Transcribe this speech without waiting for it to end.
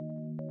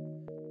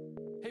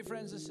Hey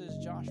friends, this is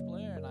Josh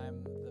Blair, and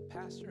I'm the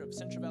pastor of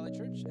Central Valley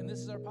Church, and this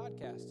is our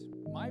podcast.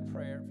 My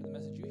prayer for the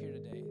message you hear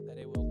today, that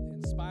it will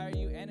inspire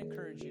you and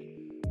encourage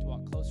you to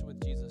walk closer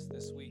with Jesus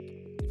this week.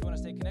 If you want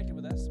to stay connected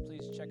with us,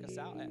 please check us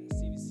out at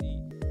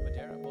CVC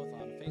Madera, both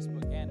on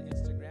Facebook and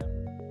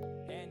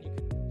Instagram, and you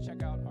can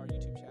check out our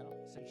YouTube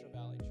channel, Central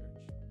Valley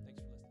Church.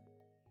 Thanks for listening.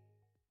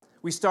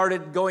 We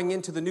started going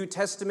into the New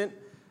Testament.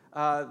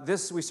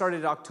 We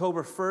started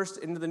October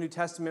 1st into the New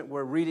Testament.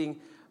 We're reading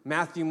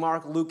Matthew,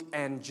 Mark, Luke,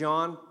 and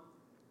John,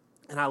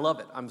 and I love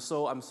it. I'm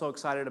so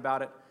excited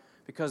about it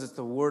because it's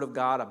the Word of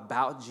God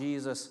about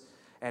Jesus,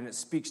 and it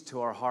speaks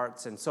to our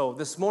hearts. And so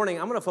this morning,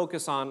 I'm going to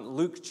focus on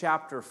Luke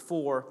chapter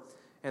 4,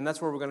 and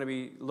that's where we're going to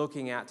be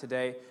looking at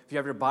today. If you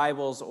have your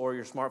Bibles or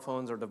your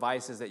smartphones or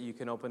devices that you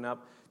can open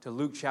up to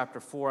Luke chapter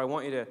 4, I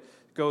want you to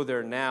go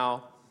there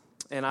now.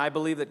 And I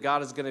believe that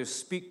God is going to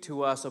speak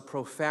to us a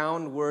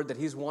profound word, that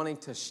He's wanting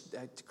to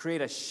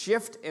create a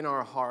shift in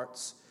our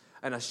hearts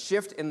and a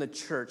shift in the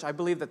church. I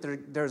believe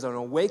that there's an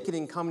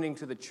awakening coming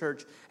to the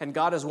church, and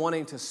God is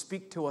wanting to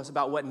speak to us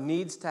about what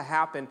needs to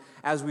happen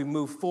as we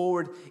move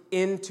forward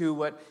into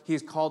what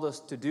He's called us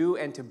to do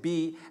and to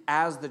be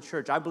as the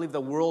church. I believe the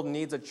world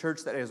needs a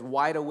church that is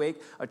wide awake,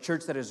 a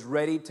church that is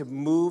ready to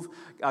move,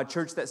 a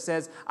church that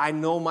says, I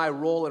know my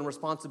role and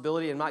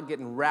responsibility. I'm not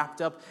getting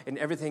wrapped up in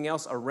everything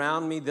else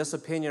around me, this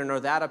opinion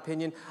or that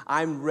opinion.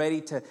 I'm ready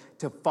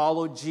to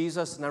follow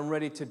Jesus, and I'm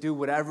ready to do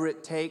whatever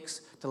it takes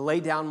to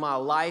lay down my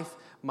life,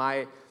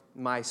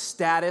 my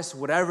status,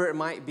 whatever it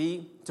might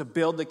be, to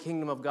build the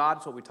kingdom of God.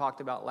 That's what we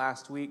talked about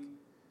last week,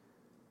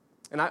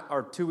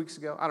 or 2 weeks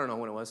ago. I don't know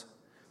when it was.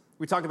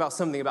 We talked about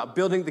something about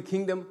building the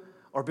kingdom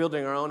or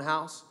building our own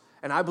house.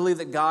 And I believe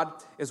that God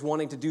is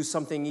wanting to do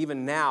something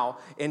even now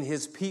in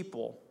His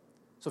people.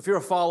 So if you're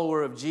a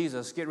follower of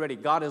Jesus, get ready.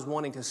 God is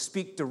wanting to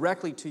speak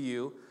directly to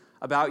you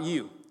about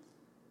you.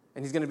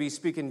 And He's going to be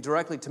speaking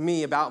directly to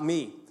me, about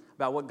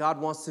what God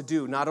wants to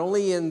do, not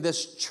only in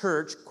this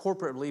church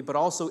corporately, but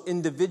also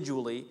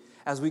individually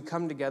as we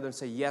come together and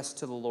say yes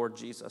to the Lord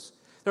Jesus.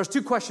 There's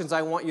 2 questions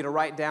I want you to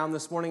write down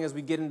this morning as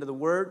we get into the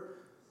Word.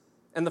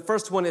 And the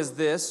first one is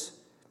this: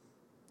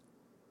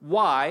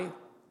 why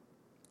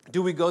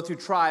do we go through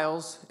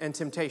trials and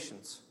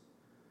temptations?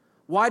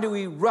 Why do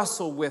we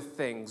wrestle with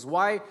things?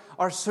 Why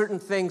are certain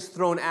things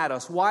thrown at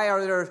us? Why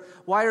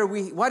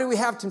do we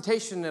have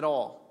temptation at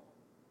all?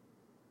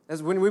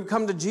 As when we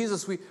come to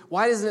Jesus,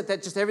 why isn't it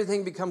that just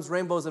everything becomes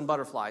rainbows and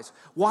butterflies?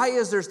 Why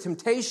is there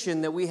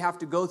temptation that we have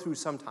to go through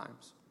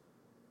sometimes?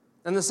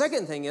 And the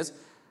second thing is,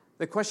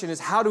 the question is,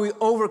 how do we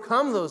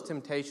overcome those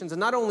temptations? And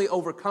not only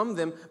overcome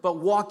them, but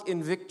walk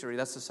in victory.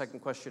 That's the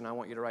second question I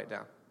want you to write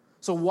down.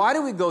 So why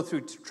do we go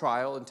through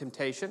trial and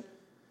temptation?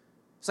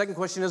 Second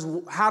question is,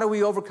 how do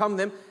we overcome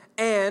them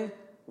and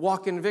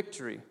walk in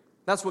victory?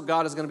 That's what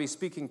God is going to be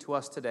speaking to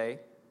us today.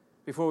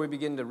 Before we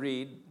begin to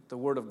read the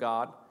Word of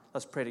God,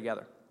 let's pray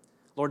together.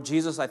 Lord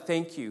Jesus, I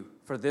thank you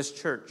for this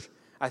church.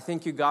 I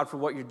thank you, God, for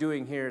what you're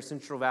doing here at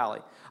Central Valley.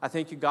 I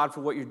thank you, God,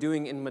 for what you're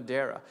doing in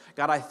Madera.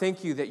 God, I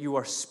thank you that you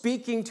are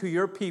speaking to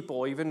your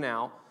people even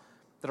now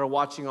that are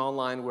watching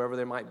online, wherever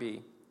they might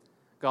be.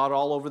 God,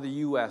 all over the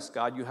U.S.,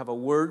 God, you have a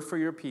word for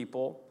your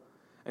people.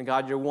 And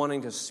God, you're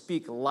wanting to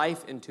speak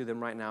life into them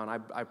right now.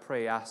 And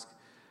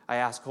I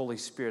ask, Holy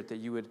Spirit, that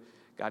you would,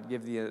 God,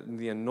 give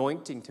the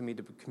anointing to me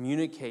to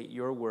communicate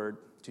your word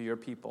to your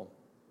people.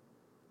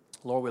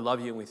 Lord, we love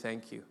you and we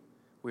thank you.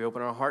 We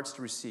open our hearts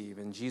to receive.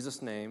 In Jesus'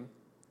 name,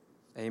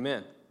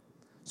 amen.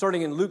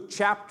 Starting in Luke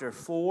chapter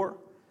 4,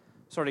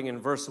 starting in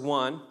verse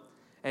 1,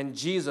 and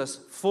Jesus,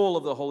 full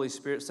of the Holy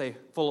Spirit, say,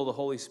 full of the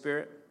Holy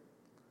Spirit,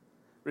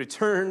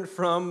 returned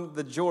from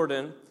the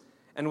Jordan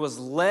and was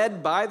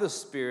led by the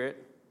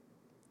Spirit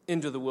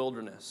into the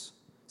wilderness.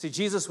 See,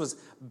 Jesus was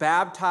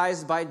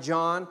baptized by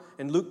John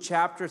in Luke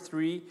chapter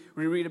 3.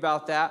 We read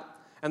about that.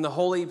 And the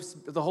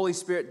Holy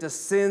Spirit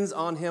descends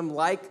on him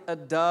like a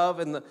dove,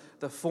 in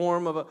the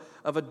form of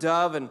a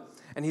dove, and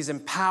he's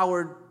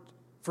empowered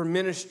for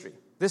ministry.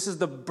 This is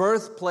the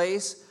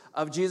birthplace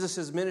of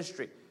Jesus'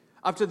 ministry.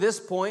 Up to this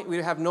point, we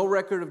have no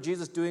record of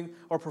Jesus doing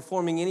or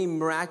performing any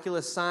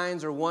miraculous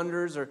signs or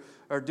wonders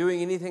or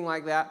doing anything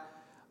like that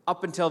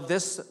up until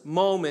this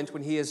moment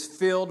when he is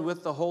filled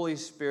with the Holy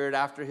Spirit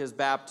after his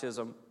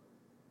baptism.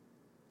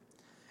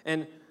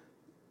 And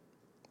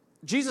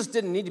Jesus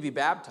didn't need to be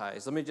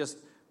baptized. Let me just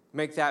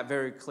make that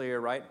very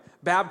clear, right?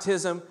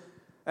 Baptism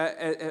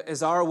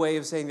is our way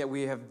of saying that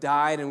we have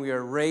died and we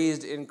are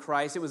raised in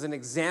Christ. It was an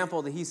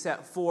example that he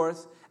set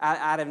forth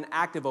out of an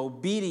act of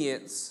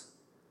obedience.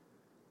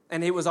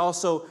 And it was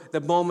also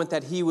the moment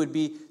that he would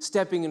be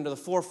stepping into the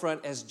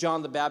forefront as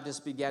John the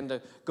Baptist began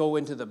to go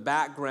into the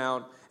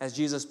background, as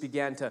Jesus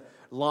began to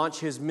launch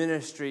his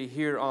ministry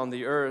here on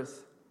the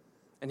earth.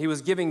 And he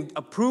was giving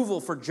approval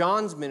for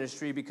John's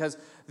ministry because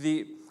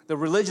the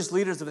religious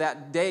leaders of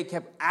that day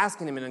kept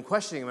asking him and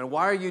questioning him, and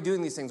why are you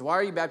doing these things? Why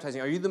are you baptizing?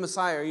 Are you the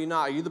Messiah? Are you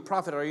not? Are you the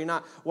prophet? Are you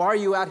not? Why are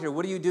you out here?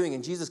 What are you doing?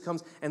 And Jesus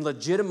comes and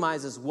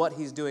legitimizes what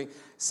he's doing,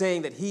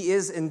 saying that he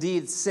is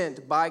indeed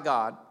sent by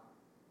God,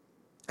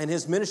 and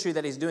his ministry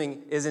that he's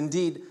doing is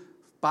indeed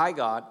by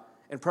God,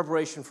 in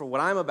preparation for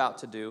what I'm about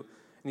to do,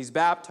 and he's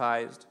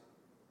baptized.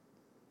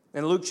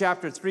 In Luke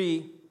chapter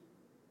 3,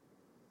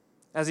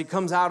 as he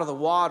comes out of the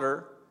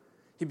water,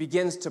 he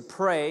begins to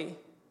pray,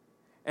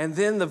 and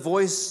then the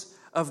voice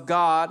of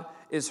God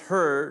is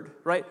heard,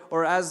 right?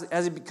 Or as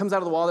he comes out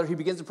of the water, he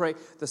begins to pray.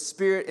 The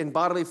Spirit in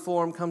bodily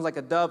form comes like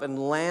a dove and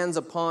lands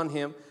upon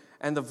him,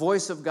 and the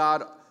voice of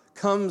God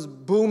comes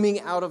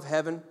booming out of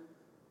heaven,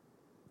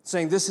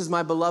 saying, "This is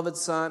my beloved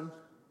Son,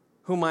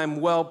 whom I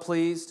am well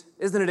pleased."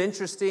 Isn't it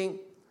interesting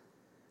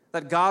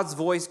that God's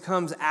voice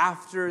comes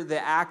after the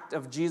act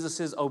of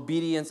Jesus'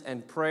 obedience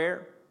and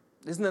prayer?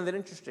 Isn't that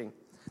interesting?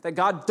 That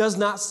God does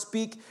not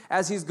speak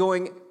as he's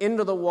going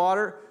into the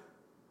water,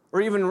 or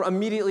even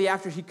immediately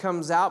after he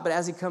comes out, but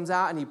as he comes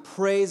out and he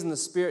prays and the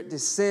Spirit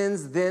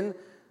descends, then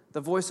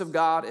the voice of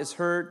God is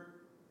heard.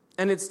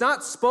 And it's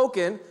not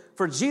spoken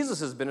for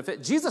Jesus'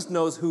 benefit. Jesus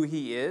knows who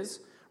he is,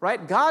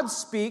 right? God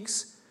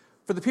speaks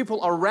for the people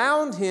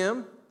around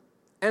him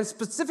and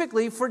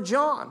specifically for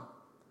John.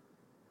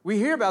 We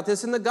hear about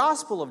this in the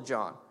Gospel of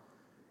John.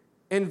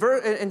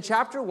 In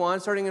chapter 1,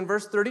 starting in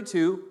verse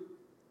 32,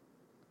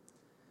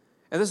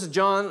 and this is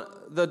John,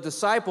 the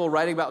disciple,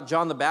 writing about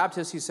John the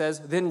Baptist. He says,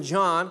 "Then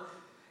John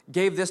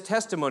gave this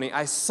testimony.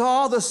 I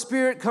saw the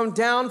Spirit come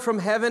down from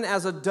heaven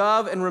as a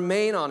dove and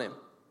remain on him."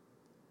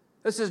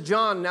 This is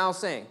John now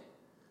saying,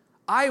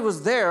 I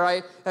was there.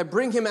 I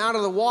bring him out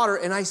of the water,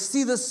 and I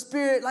see the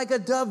Spirit like a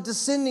dove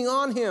descending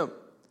on him.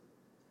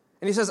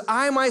 And he says,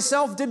 I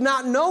myself did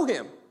not know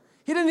him.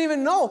 He didn't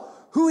even know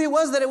who he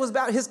was, that it was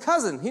about his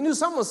cousin. He knew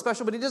something was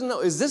special, but he doesn't know,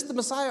 is this the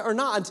Messiah or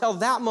not, until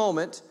that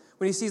moment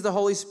when he sees the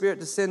Holy Spirit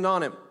descend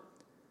on him.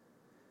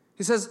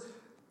 He says,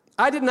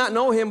 I did not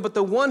know him, but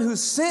the one who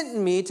sent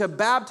me to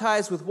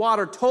baptize with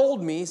water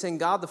told me, saying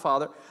God the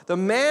Father, the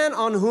man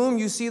on whom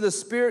you see the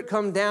Spirit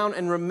come down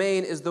and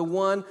remain is the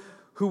one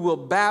who will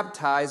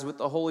baptize with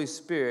the Holy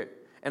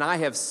Spirit. And I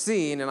have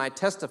seen and I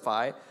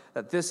testify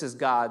that this is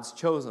God's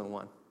chosen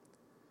one.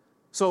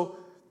 So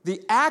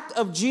the act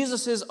of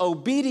Jesus'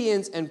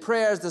 obedience and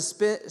prayer as the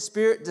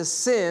Spirit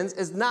descends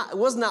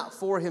was not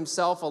for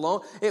himself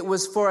alone. It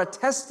was for a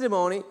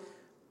testimony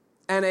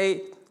and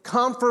a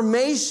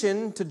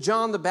confirmation to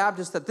John the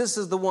Baptist that this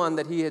is the one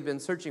that he had been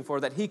searching for,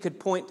 that he could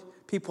point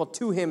people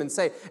to him and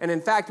say. And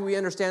in fact, we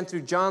understand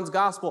through John's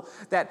gospel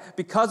that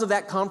because of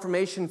that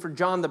confirmation for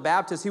John the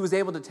Baptist, he was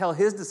able to tell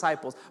his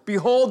disciples,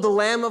 "Behold the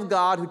Lamb of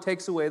God who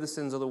takes away the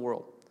sins of the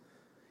world."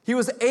 He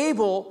was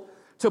able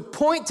to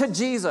point to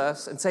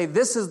Jesus and say,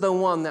 this is the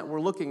one that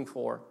we're looking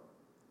for.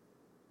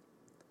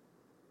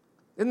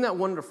 Isn't that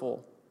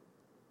wonderful?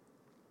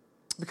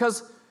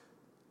 Because,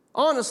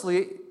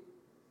 honestly,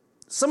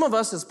 some of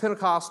us as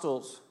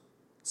Pentecostals,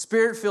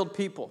 Spirit-filled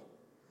people,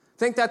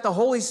 think that the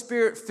Holy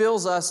Spirit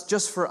fills us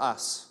just for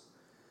us.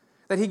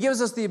 That he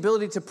gives us the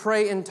ability to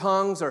pray in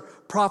tongues or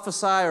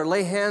prophesy or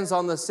lay hands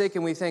on the sick,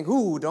 and we think,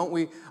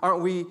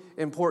 aren't we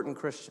important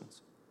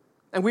Christians?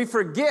 And we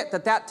forget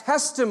that that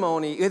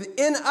testimony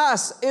in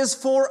us is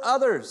for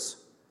others.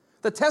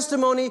 The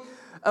testimony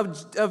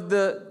of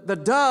the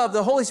dove,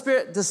 the Holy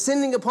Spirit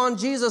descending upon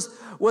Jesus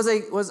was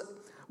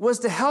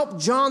to help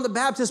John the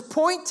Baptist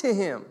point to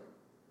him.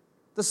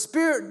 The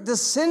Spirit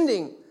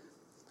descending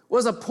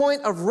was a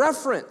point of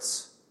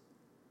reference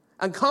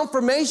and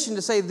confirmation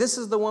to say this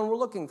is the one we're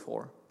looking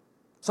for.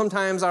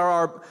 Sometimes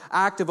our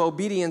act of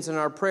obedience in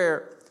our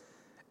prayer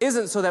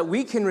isn't so that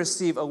we can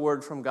receive a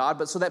word from God,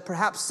 but so that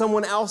perhaps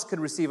someone else could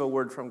receive a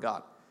word from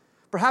God.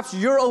 Perhaps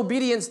your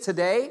obedience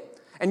today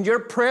and your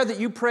prayer that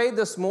you prayed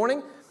this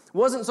morning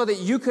wasn't so that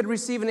you could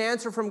receive an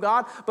answer from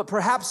God, but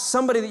perhaps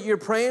somebody that you're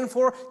praying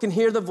for can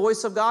hear the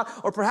voice of God,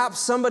 or perhaps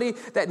somebody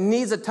that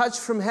needs a touch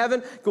from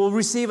heaven will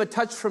receive a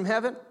touch from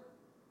heaven.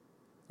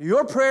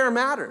 Your prayer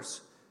matters.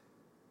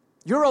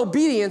 Your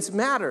obedience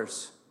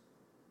matters.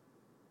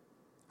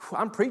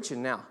 I'm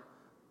preaching now.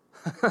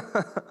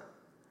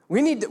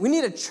 We need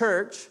a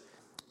church.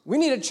 We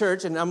need a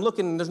church, and I'm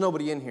looking, there's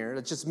nobody in here.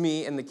 It's just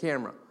me and the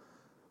camera.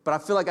 But I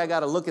feel like I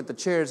got to look at the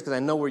chairs because I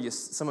know where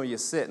some of you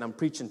sit, and I'm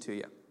preaching to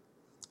you.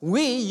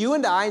 You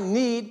and I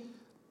need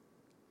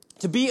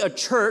to be a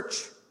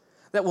church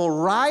that will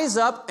rise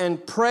up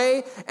and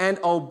pray and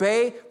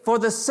obey for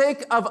the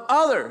sake of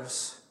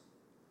others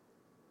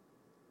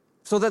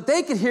so that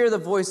they can hear the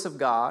voice of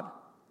God,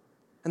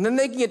 and then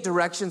they can get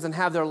directions and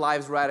have their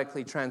lives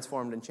radically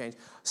transformed and changed.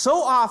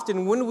 So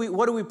often,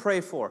 what do we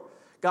pray for?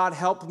 God,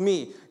 help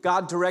me.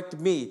 God, direct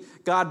me.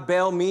 God,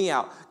 bail me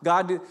out.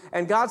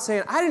 And God's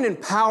saying, I didn't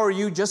empower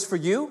you just for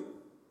you.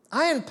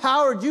 I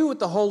empowered you with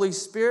the Holy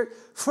Spirit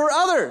for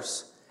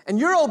others. And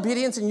your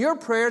obedience and your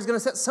prayer is going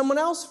to set someone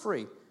else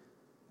free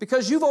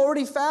because you've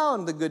already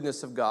found the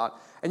goodness of God.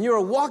 And you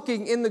are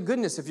walking in the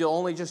goodness if you'll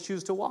only just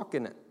choose to walk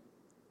in it.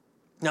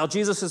 Now,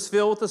 Jesus is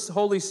filled with the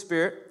Holy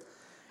Spirit,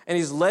 and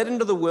he's led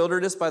into the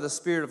wilderness by the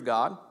Spirit of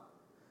God.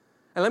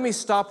 And let me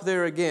stop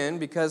there again,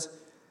 because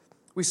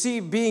we see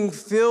being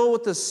filled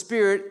with the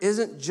Spirit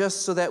isn't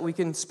just so that we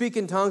can speak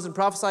in tongues and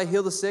prophesy,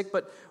 heal the sick,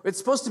 but we're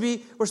supposed to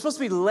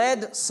be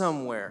led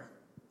somewhere.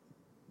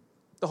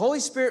 The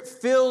Holy Spirit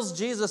fills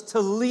Jesus to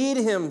lead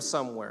him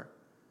somewhere.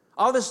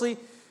 obviously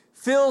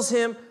fills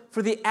him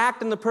for the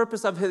act and the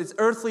purpose of his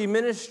earthly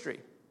ministry.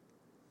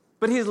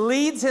 But he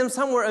leads him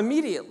somewhere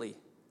immediately.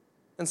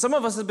 And some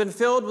of us have been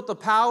filled with the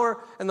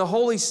power and the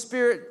Holy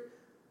Spirit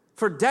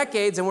for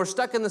decades, and we're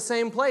stuck in the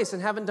same place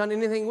and haven't done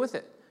anything with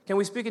it. Can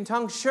we speak in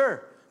tongues?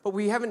 Sure. But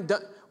we haven't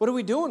done, what are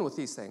we doing with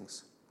these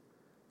things?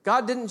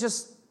 God didn't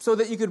just so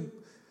that you could,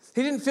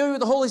 he didn't fill you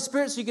with the Holy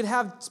Spirit so you could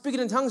have speaking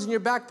in tongues in your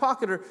back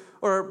pocket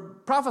or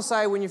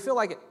prophesy when you feel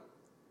like it.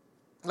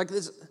 Like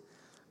this,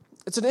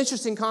 it's an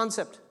interesting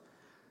concept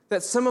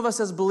that some of us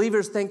as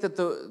believers think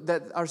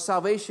that our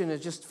salvation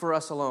is just for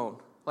us alone.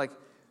 Like,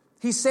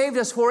 he saved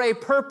us for a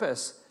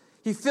purpose.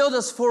 He filled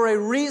us for a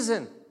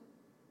reason,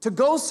 to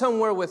go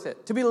somewhere with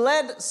it, to be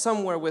led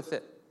somewhere with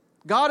it.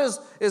 God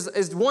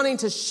is wanting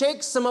to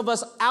shake some of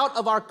us out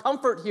of our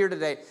comfort here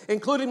today,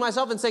 including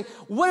myself, and saying,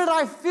 what did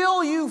I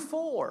fill you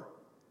for?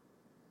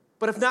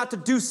 But if not, to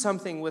do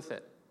something with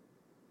it.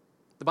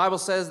 The Bible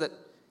says that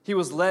he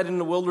was led in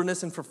the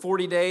wilderness, and for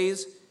 40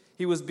 days,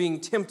 he was being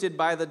tempted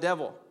by the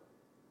devil.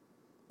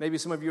 Maybe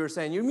some of you are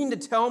saying, you mean to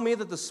tell me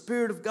that the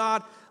Spirit of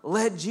God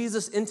led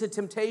Jesus into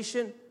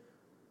temptation?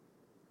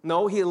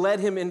 No, he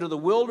led him into the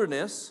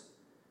wilderness.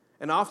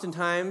 And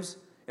oftentimes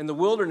in the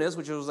wilderness,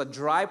 which was a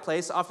dry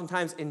place,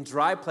 oftentimes in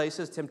dry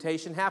places,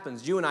 temptation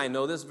happens. You and I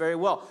know this very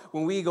well.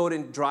 When we go to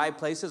dry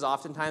places,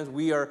 oftentimes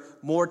we are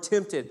more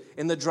tempted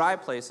in the dry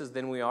places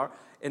than we are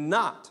in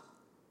not.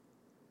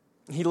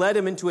 He led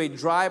him into a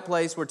dry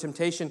place where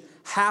temptation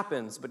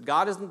happens. But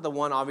God isn't the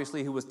one,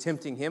 obviously, who was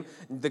tempting him.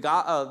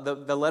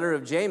 The letter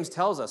of James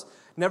tells us,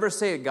 never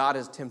say God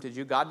has tempted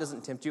you. God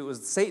doesn't tempt you. It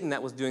was Satan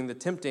that was doing the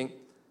tempting.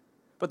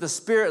 But the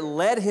Spirit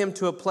led him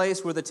to a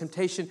place where the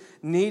temptation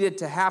needed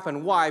to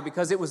happen. Why?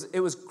 Because it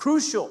was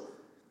crucial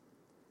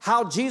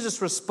how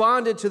Jesus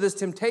responded to this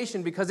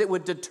temptation, because it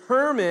would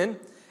determine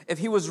if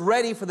he was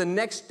ready for the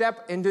next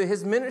step into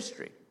his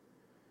ministry.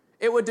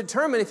 It would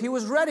determine if he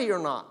was ready or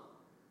not.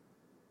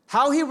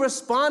 How he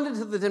responded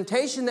to the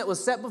temptation that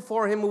was set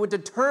before him would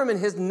determine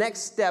his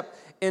next step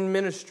in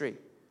ministry.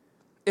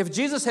 If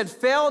Jesus had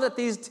failed at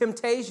these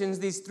temptations,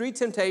 these 3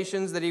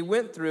 temptations that he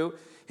went through,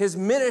 his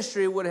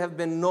ministry would have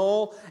been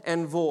null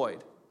and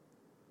void.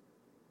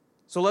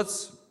 So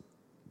let's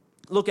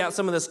look at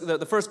some of this.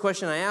 The first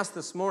question I asked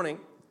this morning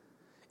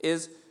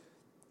is,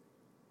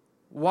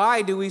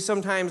 why do we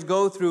sometimes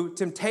go through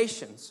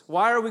temptations?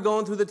 Why are we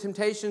going through the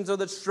temptations or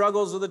the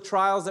struggles or the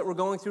trials that we're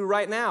going through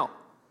right now?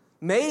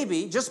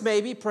 Maybe, just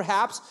maybe,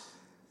 perhaps,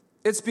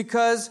 it's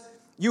because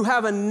you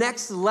have a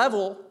next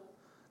level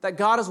that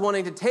God is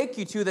wanting to take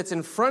you to that's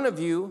in front of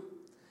you,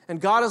 and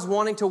God is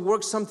wanting to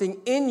work something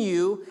in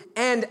you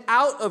and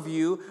out of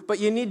you, but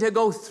you need to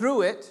go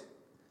through it,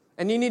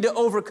 and you need to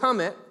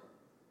overcome it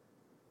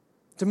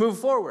to move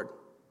forward.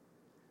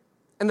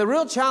 And the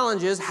real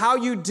challenge is how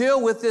you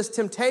deal with this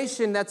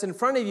temptation that's in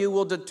front of you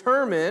will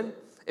determine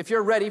if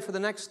you're ready for the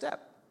next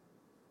step.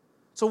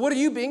 So what are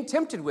you being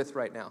tempted with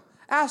right now?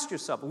 Ask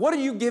yourself, what are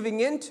you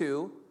giving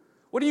into?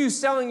 What are you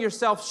selling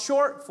yourself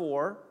short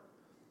for?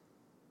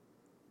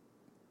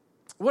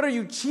 What are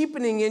you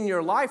cheapening in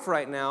your life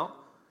right now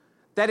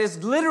that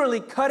is literally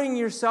cutting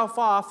yourself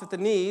off at the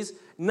knees,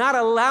 not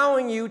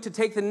allowing you to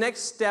take the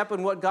next step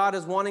in what God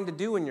is wanting to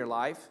do in your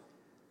life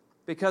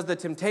because the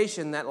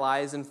temptation that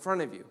lies in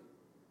front of you?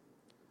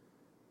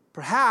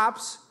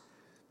 Perhaps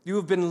you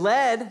have been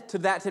led to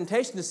that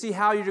temptation to see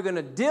how you're going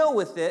to deal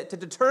with it to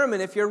determine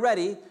if you're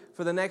ready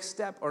for the next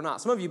step or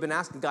not. Some of you have been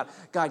asking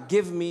God,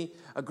 give me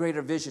a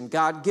greater vision.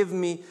 God, give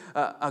me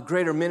a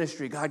greater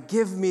ministry. God,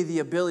 give me the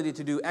ability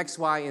to do X,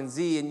 Y, and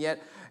Z. And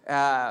yet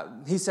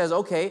he says,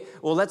 okay,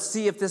 well, let's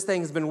see if this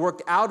thing has been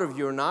worked out of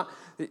you or not.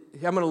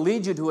 I'm going to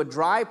lead you to a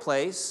dry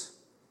place.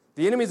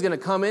 The enemy's going to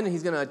come in and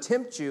he's going to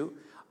tempt you.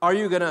 Are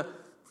you going to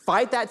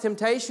fight that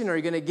temptation, or are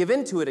you going to give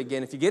into it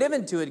again? If you give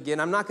into it again,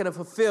 I'm not going to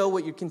fulfill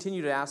what you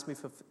continue to ask me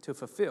to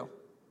fulfill.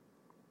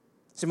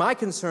 See, my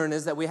concern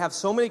is that we have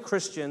so many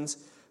Christians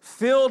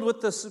filled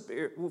with the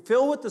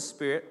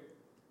Spirit,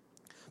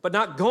 but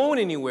not going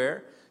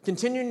anywhere,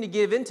 continuing to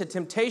give in to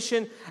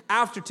temptation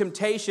after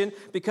temptation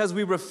because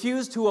we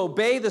refuse to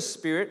obey the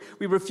Spirit,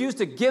 we refuse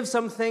to give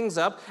some things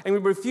up, and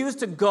we refuse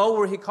to go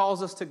where he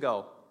calls us to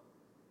go.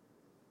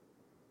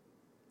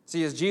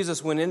 See, as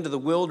Jesus went into the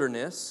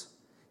wilderness,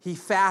 he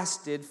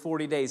fasted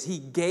 40 days. He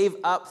gave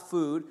up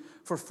food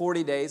for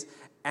 40 days,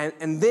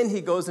 and then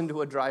he goes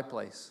into a dry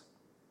place.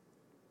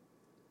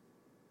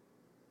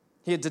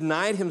 He had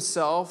denied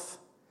himself.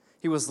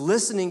 He was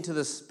listening to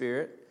the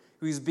Spirit.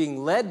 He was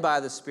being led by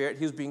the Spirit.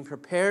 He was being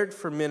prepared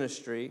for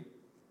ministry,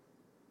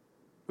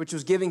 which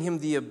was giving him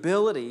the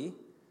ability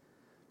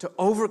to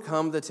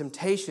overcome the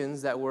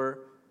temptations that were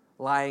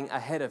lying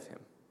ahead of him.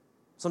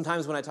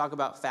 Sometimes when I talk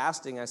about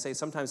fasting, I say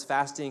sometimes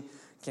fasting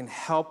can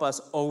help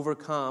us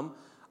overcome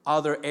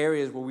other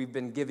areas where we've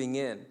been giving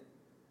in,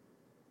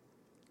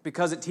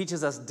 because it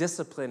teaches us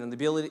discipline and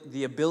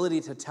the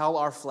ability to tell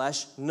our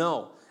flesh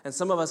no. And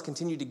some of us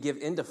continue to give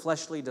in to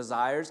fleshly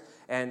desires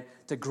and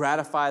to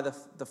gratify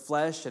the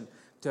flesh and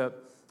to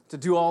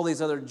do all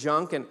these other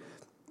junk.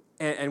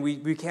 and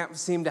we can't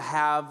seem to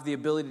have the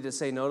ability to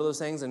say no to those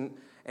things. And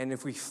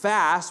if we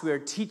fast, we are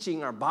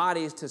teaching our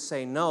bodies to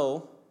say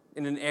no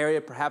in an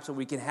area perhaps where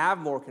we can have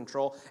more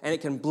control, and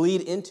it can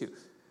bleed into.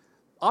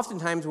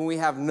 Oftentimes when we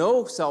have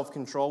no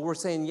self-control, we're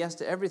saying yes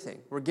to everything.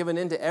 We're giving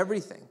in to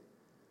everything.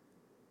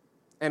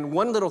 And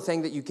one little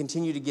thing that you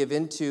continue to give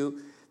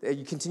into, that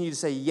you continue to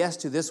say yes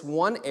to this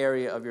one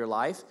area of your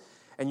life,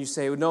 and you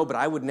say, no, but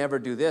I would never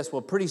do this.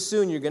 Well, pretty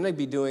soon you're going to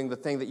be doing the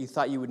thing that you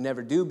thought you would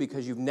never do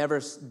because you've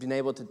never been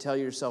able to tell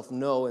yourself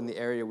no in the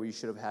area where you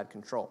should have had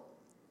control.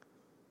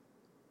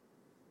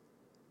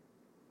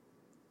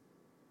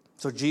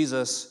 So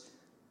Jesus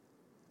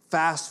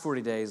fast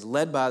 40 days,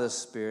 led by the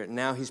Spirit.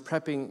 Now he's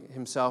prepping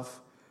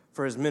himself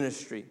for his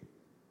ministry.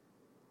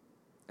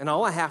 And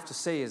all I have to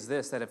say is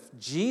this, that if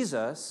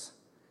Jesus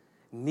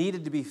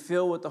needed to be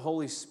filled with the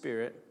Holy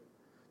Spirit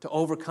to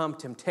overcome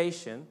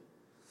temptation,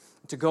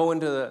 to go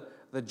into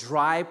the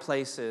dry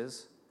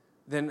places,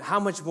 then how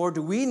much more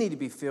do we need to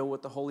be filled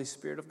with the Holy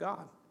Spirit of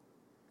God?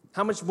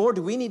 How much more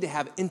do we need to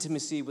have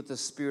intimacy with the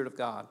Spirit of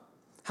God?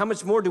 How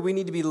much more do we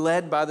need to be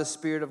led by the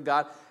Spirit of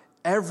God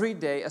every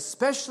day,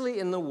 especially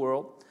in the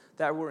world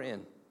that we're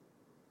in,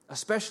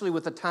 especially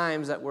with the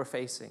times that we're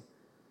facing?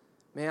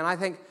 Man, I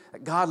think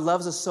God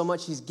loves us so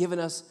much, he's given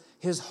us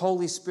his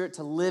Holy Spirit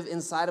to live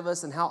inside of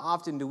us, and how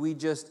often do we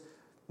just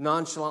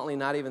nonchalantly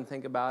not even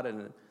think about it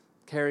and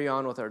carry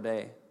on with our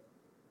day?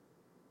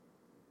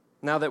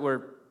 Now that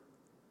we're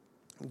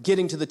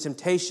getting to the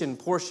temptation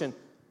portion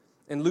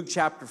in Luke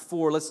chapter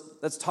 4,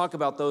 let's talk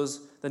about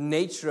the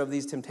nature of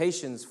these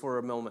temptations for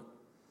a moment.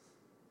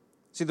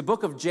 See, the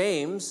book of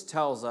James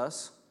tells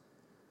us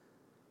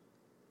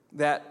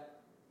that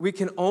we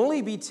can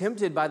only be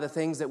tempted by the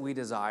things that we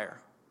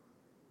desire,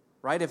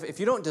 right? If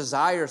you don't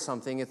desire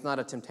something, it's not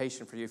a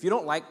temptation for you. If you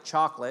don't like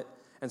chocolate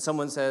and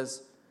someone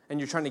says, and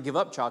you're trying to give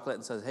up chocolate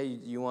and says, hey,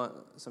 you want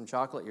some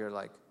chocolate? You're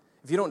like,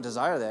 if you don't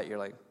desire that, you're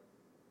like,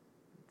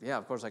 yeah,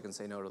 of course I can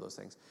say no to those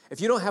things. If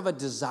you don't have a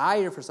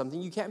desire for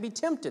something, you can't be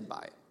tempted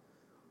by it.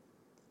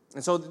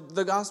 And so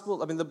the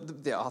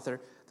author,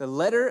 the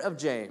letter of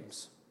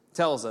James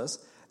tells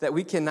us that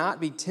we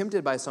cannot be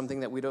tempted by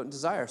something that we don't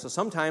desire. So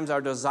sometimes our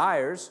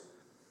desires,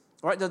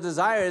 right, the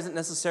desire isn't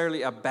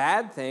necessarily a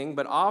bad thing,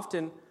 but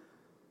often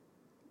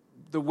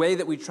the way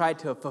that we try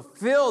to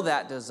fulfill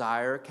that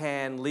desire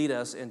can lead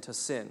us into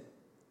sin.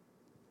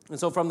 And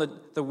so from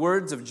the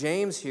words of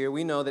James here,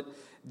 we know that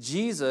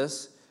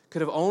Jesus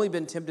could have only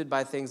been tempted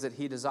by things that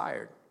he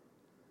desired.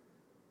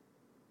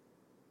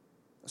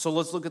 So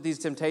let's look at these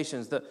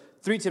temptations. The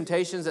three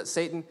temptations that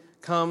Satan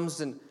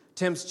comes and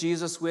tempts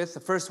Jesus with. The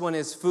first one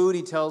is food.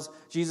 He tells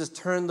Jesus,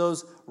 turn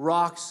those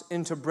rocks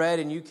into bread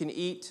and you can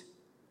eat.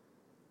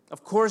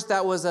 Of course,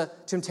 that was a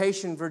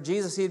temptation for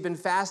Jesus. He had been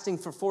fasting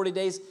for 40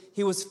 days.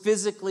 He was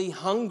physically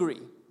hungry.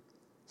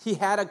 He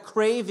had a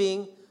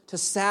craving to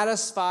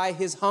satisfy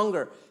his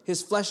hunger,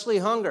 his fleshly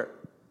hunger.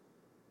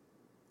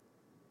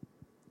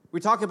 We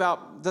talk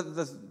about,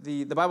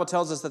 the Bible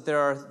tells us that there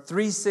are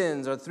three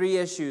sins or three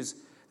issues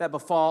that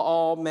befall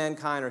all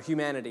mankind or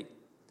humanity.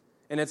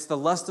 And it's the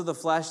lust of the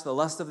flesh, the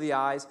lust of the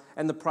eyes,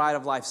 and the pride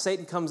of life.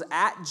 Satan comes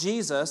at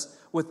Jesus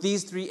with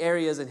these three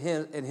areas in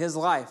his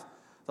life.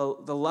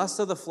 The lust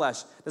of the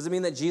flesh. Does it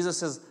mean that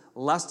Jesus is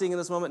lusting in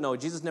this moment? No,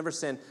 Jesus never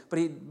sinned.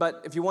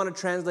 But if you want to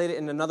translate it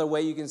in another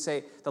way, you can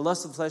say the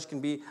lust of the flesh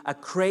can be a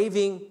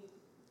craving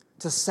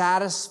to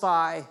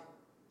satisfy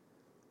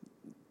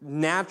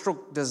natural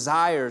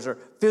desires or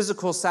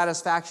physical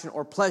satisfaction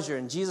or pleasure.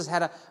 And Jesus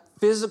had a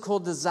physical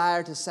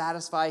desire to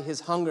satisfy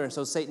his hunger. And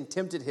so Satan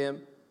tempted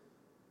him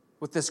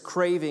with this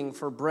craving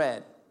for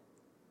bread.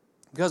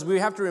 Because we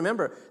have to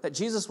remember that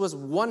Jesus was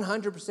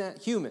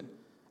 100% human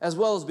as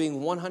well as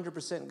being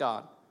 100%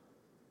 God.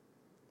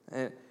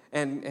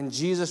 And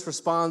Jesus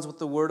responds with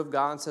the word of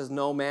God and says,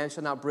 no, man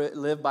shall not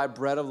live by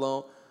bread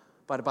alone,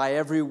 but by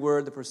every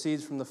word that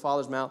proceeds from the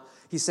Father's mouth.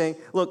 He's saying,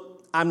 look,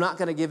 I'm not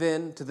going to give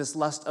in to this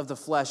lust of the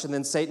flesh. And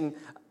then Satan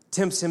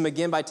tempts him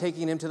again by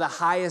taking him to the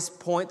highest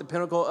point, the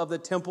pinnacle of the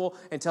temple,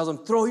 and tells him,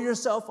 throw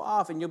yourself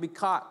off and you'll be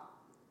caught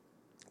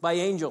by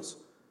angels.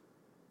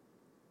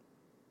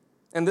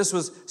 And this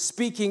was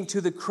speaking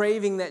to the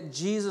craving that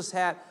Jesus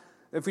had.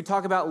 If we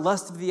talk about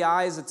lust of the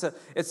eyes,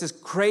 it's this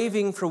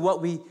craving for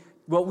what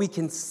we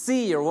can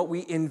see or what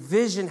we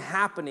envision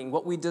happening,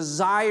 what we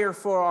desire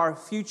for our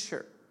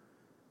future,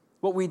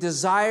 what we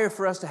desire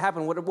for us to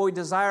happen, what we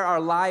desire our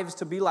lives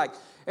to be like.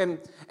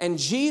 And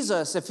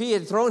Jesus, if he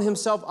had thrown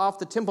himself off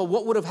the temple,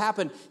 what would have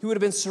happened? He would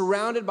have been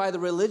surrounded by the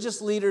religious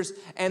leaders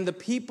and the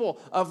people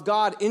of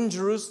God in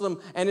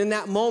Jerusalem. And in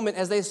that moment,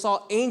 as they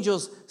saw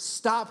angels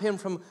stop him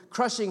from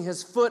crushing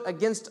his foot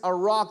against a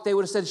rock, they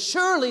would have said,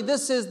 surely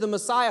this is the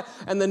Messiah.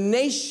 And the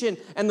nation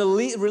and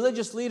the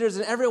religious leaders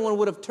and everyone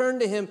would have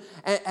turned to him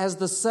as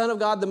the Son of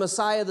God, the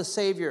Messiah, the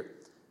Savior.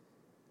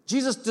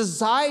 Jesus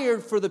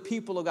desired for the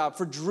people of God,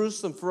 for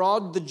Jerusalem, for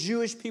all the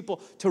Jewish people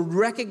to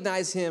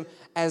recognize him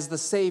as the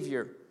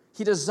Savior.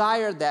 He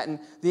desired that, and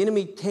the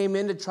enemy came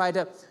in to try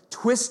to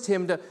twist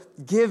him to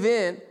give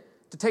in,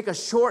 to take a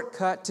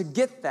shortcut to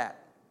get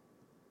that.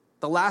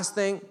 The last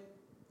thing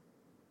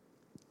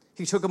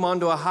He took him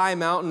onto a high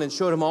mountain and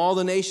showed him all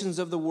the nations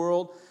of the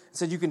world and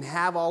said, you can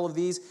have all of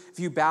these if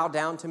you bow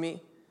down to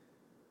me.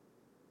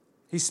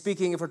 He's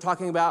speaking, if we're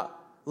talking about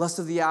lust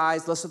of the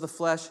eyes, lust of the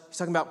flesh, he's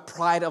talking about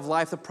pride of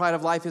life. The pride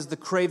of life is the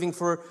craving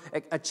for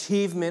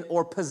achievement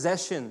or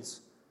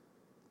possessions.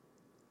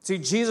 See,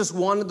 Jesus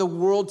wanted the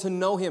world to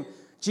know him.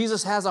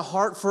 Jesus has a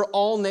heart for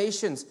all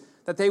nations,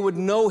 that they would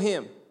know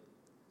him,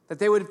 that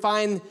they would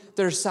find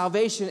their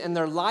salvation and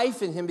their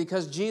life in him,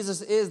 because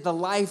Jesus is the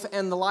life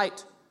and the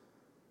light.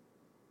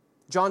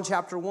 John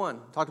chapter 1,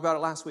 talked about it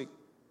last week.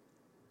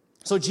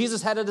 So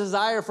Jesus had a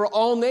desire for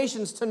all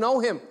nations to know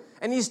him,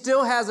 and he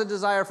still has a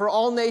desire for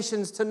all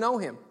nations to know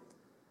him.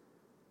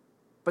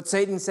 But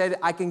Satan said,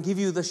 I can give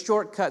you the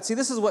shortcut. See,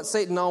 this is what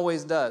Satan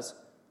always does.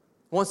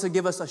 He wants to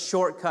give us a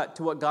shortcut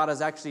to what God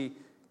has actually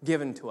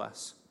given to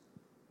us.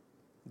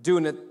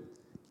 Doing it,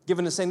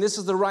 giving us, saying this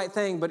is the right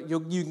thing, but you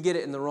can get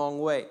it in the wrong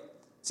way.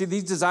 See,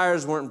 these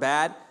desires weren't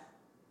bad.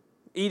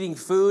 Eating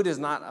food is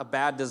not a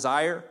bad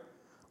desire.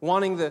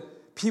 Wanting the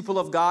people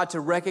of God to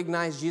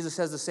recognize Jesus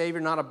as the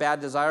Savior, not a bad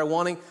desire.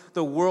 Wanting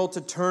the world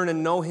to turn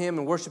and know him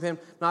and worship him,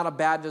 not a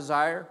bad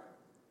desire.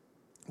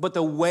 But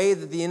the way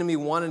that the enemy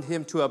wanted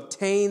him to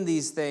obtain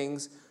these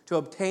things, to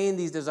obtain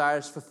these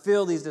desires,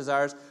 fulfill these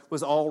desires,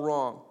 was all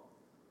wrong.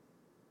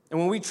 And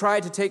when we try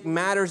to take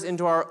matters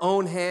into our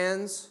own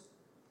hands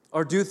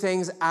or do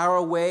things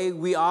our way,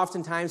 we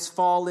oftentimes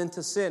fall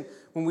into sin.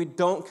 When we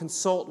don't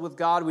consult with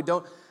God, we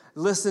don't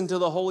listen to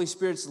the Holy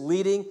Spirit's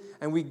leading,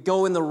 and we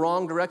go in the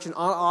wrong direction.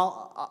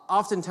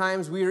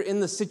 Oftentimes, we are in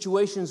the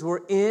situations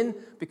we're in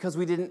because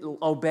we didn't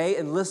obey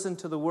and listen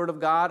to the Word of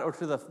God or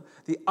to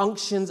the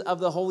unctions of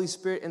the Holy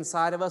Spirit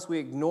inside of us. We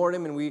ignored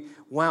him, and we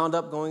wound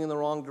up going in the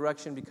wrong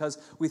direction because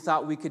we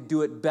thought we could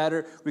do it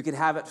better, we could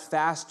have it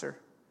faster,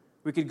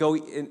 we could go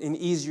an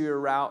easier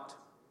route,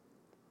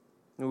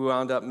 and we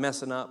wound up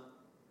messing up.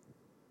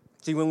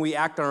 See, when we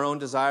act on our own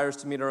desires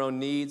to meet our own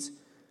needs,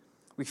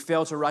 we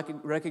fail to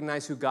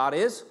recognize who God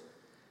is.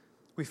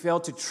 We fail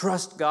to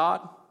trust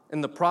God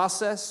in the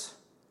process.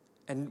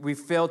 And we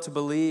fail to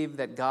believe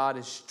that God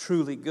is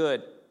truly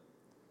good.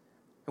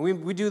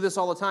 And we do this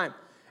all the time.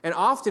 And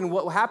often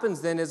what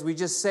happens then is we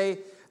just say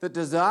the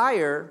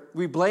desire,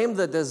 we blame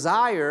the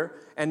desire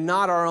and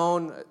not our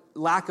own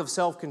lack of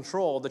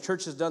self-control. The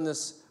church has done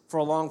this for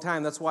a long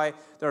time. That's why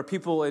there are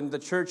people in the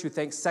church who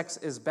think sex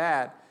is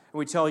bad. And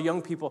we tell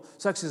young people,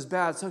 sex is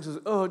bad, sex is,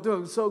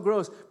 so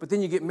gross. But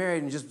then you get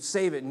married and just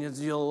save it and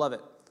you'll love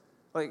it.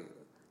 Like,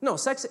 no,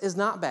 sex is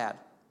not bad.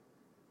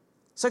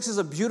 Sex is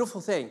a beautiful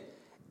thing.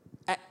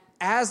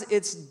 As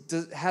it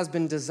has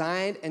been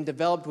designed and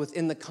developed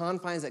within the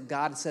confines that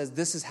God says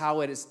this is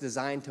how it is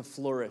designed to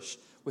flourish,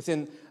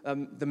 within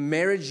the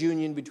marriage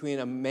union between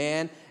a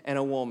man and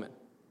a woman.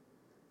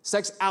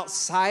 Sex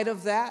outside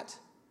of that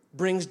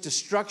brings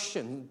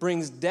destruction,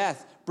 brings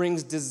death,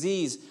 brings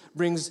disease,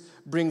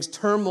 brings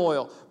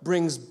turmoil,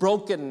 brings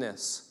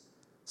brokenness.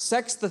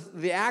 Sex,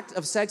 the act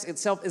of sex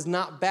itself is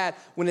not bad.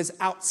 When it's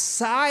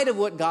outside of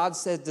what God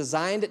says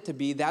designed it to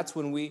be, that's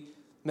when we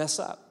mess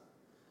up.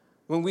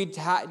 When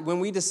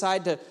we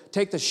decide to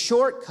take the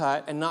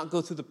shortcut and not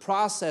go through the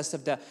process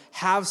of to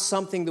have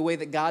something the way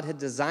that God had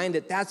designed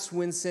it, that's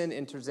when sin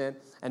enters in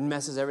and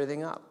messes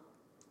everything up.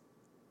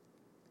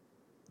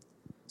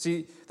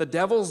 See, the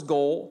devil's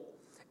goal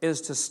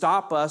is to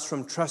stop us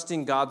from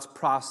trusting God's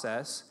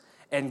process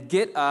and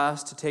get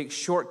us to take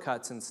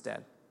shortcuts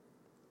instead.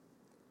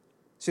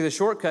 See, the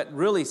shortcut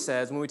really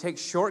says, when we take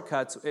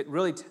shortcuts, it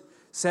really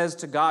says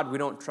to God, we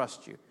don't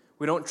trust you.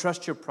 We don't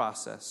trust your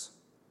process.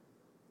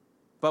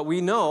 But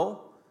we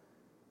know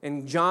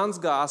in John's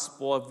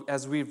gospel,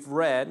 as we've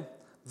read,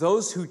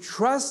 those who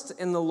trust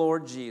in the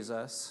Lord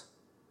Jesus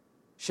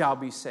shall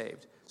be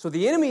saved. So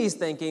the enemy is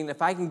thinking,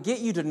 if I can get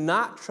you to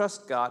not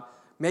trust God,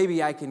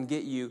 maybe I can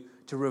get you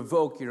to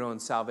revoke your own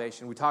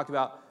salvation. We talked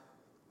about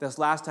this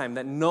last time,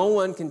 that no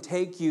one can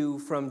take you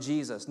from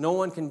Jesus. No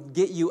one can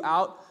get you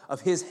out of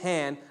his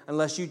hand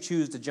unless you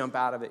choose to jump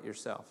out of it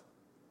yourself.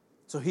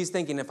 So he's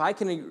thinking, if I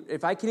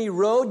can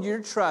erode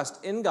your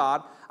trust in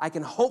God, I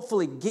can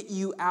hopefully get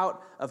you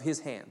out of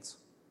his hands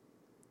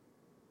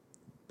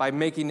by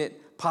making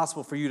it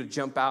possible for you to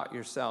jump out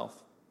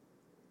yourself.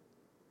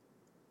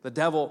 The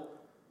devil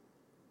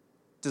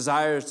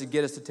desires to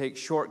get us to take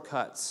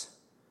shortcuts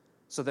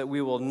so that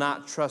we will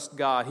not trust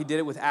God. He did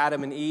it with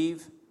Adam and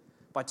Eve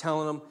by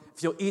telling them,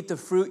 if you'll eat the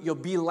fruit, you'll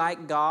be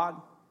like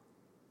God.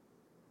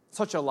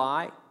 Such a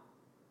lie.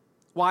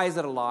 Why is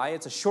it a lie?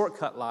 It's a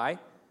shortcut lie.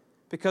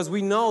 Because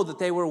we know that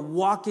they were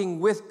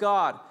walking with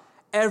God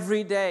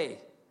every day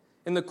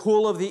in the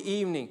cool of the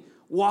evening,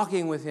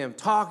 walking with him,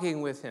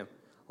 talking with him,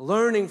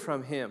 learning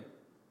from him,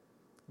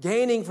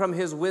 gaining from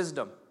his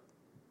wisdom,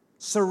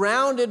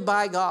 surrounded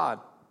by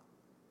God.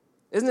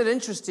 Isn't it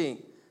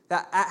interesting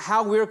that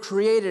how we're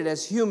created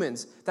as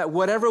humans, that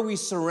whatever we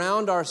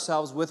surround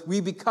ourselves with, we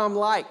become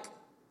like?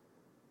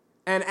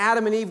 And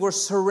Adam and Eve were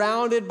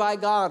surrounded by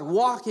God,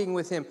 walking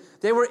with him.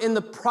 They were in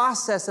the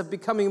process of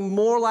becoming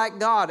more like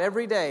God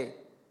every day.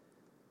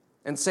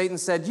 And Satan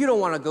said, you don't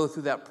want to go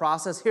through that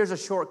process. Here's a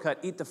shortcut.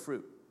 Eat the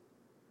fruit.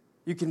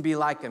 You can be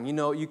like him.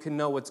 You can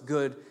know what's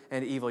good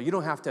and evil. You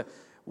don't have to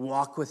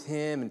walk with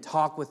him and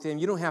talk with him.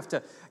 You don't have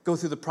to go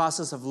through the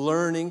process of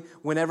learning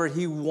whenever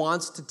he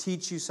wants to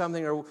teach you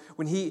something, or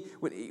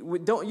you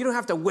don't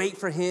have to wait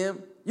for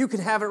him. You can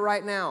have it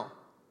right now.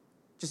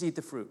 Just eat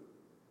the fruit.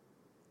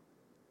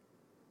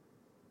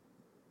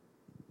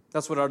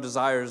 That's what our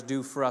desires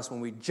do for us when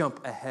we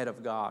jump ahead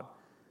of God,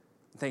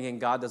 thinking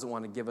God doesn't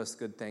want to give us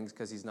good things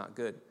because he's not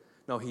good.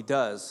 No, he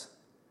does.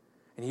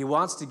 And he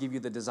wants to give you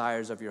the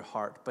desires of your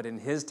heart, but in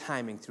his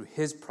timing, through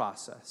his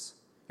process.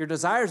 Your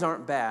desires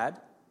aren't bad,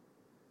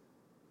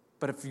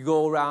 but if you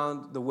go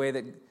around the way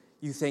that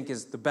you think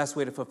is the best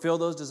way to fulfill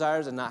those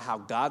desires and not how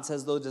God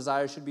says those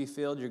desires should be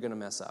filled, you're going to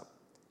mess up.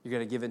 You're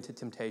going to give in to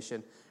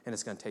temptation, and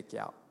it's going to take you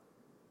out.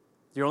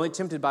 You're only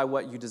tempted by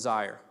what you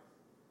desire.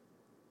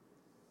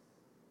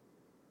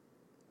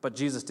 But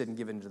Jesus didn't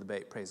give in to the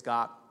bait, praise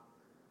God.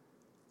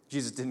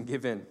 Jesus didn't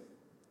give in.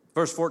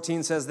 Verse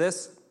 14 says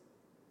this.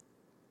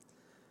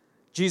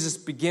 Jesus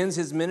begins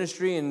his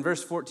ministry, and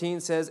verse 14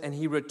 says, and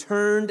he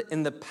returned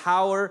in the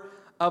power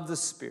of the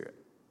Spirit.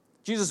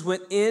 Jesus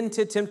went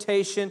into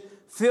temptation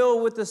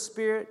filled with the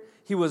Spirit.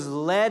 He was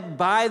led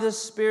by the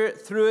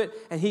Spirit through it,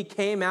 and he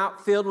came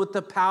out filled with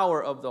the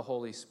power of the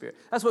Holy Spirit.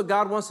 That's what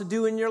God wants to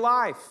do in your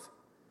life.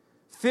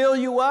 Fill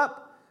you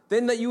up,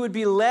 then that you would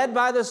be led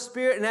by the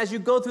Spirit, and as you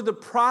go through the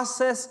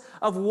process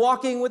of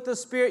walking with the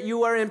Spirit,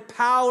 you are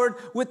empowered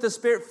with the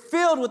Spirit,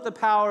 filled with the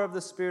power of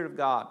the Spirit of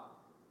God.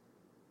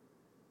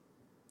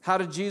 How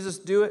did Jesus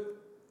do it?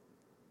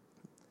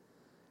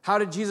 How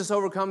did Jesus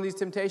overcome these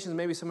temptations?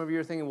 Maybe some of you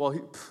are thinking, well,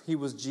 he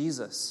was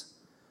Jesus.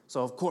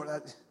 So of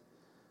course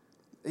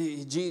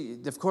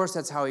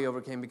that's how he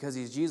overcame, because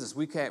he's Jesus.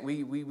 We can't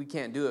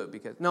do it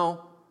because,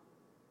 no.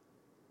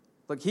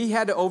 Look, he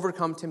had to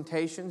overcome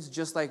temptations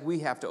just like we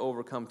have to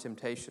overcome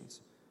temptations.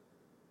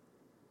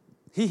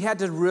 He had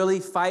to really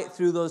fight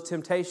through those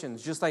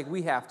temptations just like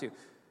we have to.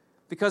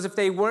 Because if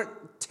they weren't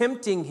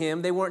tempting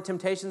him, they weren't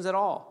temptations at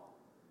all.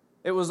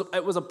 It was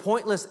a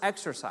pointless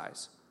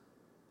exercise.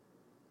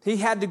 He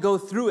had to go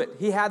through it.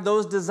 He had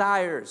those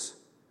desires.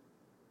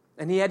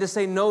 And he had to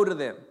say no to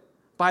them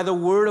by the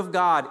word of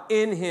God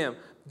in him,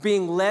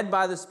 being led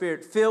by the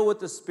Spirit, filled with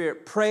the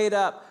Spirit, prayed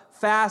up,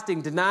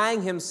 fasting,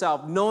 denying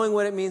himself, knowing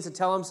what it means to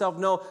tell himself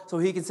no so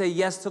he can say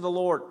yes to the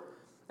Lord.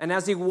 And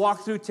as he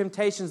walked through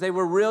temptations, they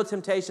were real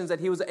temptations that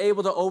he was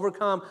able to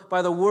overcome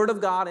by the word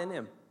of God in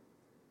him.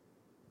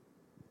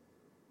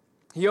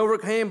 He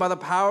overcame by the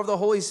power of the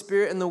Holy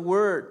Spirit and the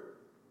word.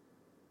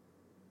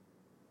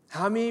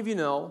 How many of you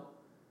know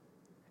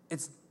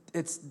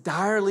it's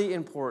direly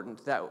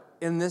important that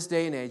in this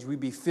day and age we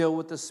be filled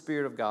with the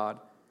Spirit of God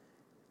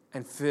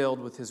and filled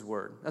with his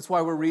word? That's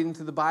why we're reading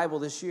through the Bible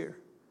this year.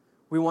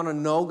 We want to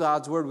know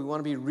God's word. We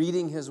want to be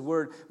reading his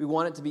word. We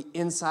want it to be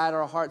inside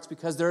our hearts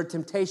because there are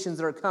temptations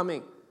that are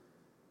coming.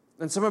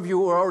 And some of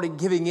you are already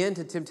giving in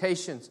to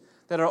temptations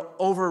that are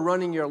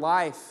overrunning your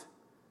life.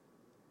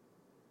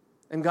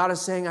 And God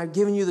is saying, I've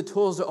given you the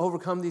tools to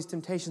overcome these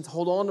temptations.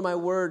 Hold on to my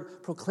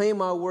word. Proclaim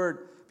my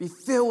word. Be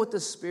filled with the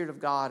Spirit of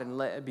God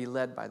and be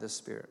led by the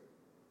Spirit.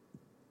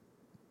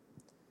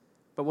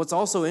 But what's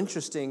also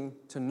interesting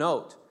to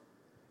note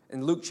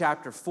in Luke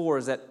chapter 4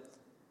 is that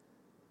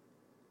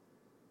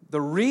the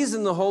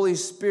reason the Holy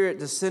Spirit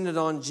descended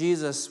on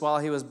Jesus while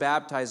he was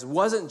baptized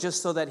wasn't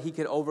just so that he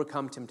could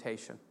overcome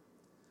temptation.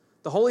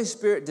 The Holy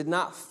Spirit did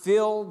not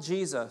fill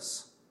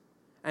Jesus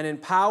and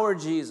empower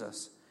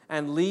Jesus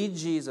and lead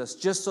Jesus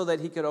just so that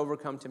he could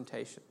overcome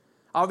temptation.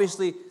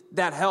 Obviously,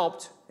 that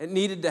helped. It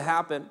needed to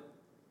happen.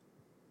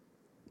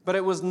 But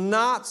it was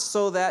not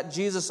so that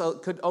Jesus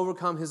could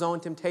overcome his own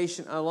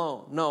temptation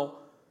alone. No.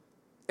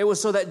 It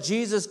was so that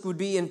Jesus would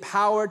be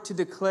empowered to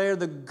declare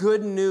the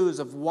good news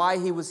of why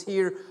he was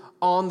here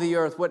on the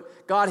earth,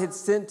 what God had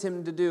sent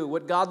him to do,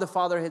 what God the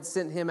Father had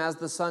sent him as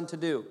the Son to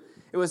do.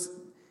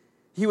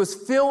 He was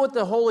filled with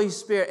the Holy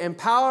Spirit,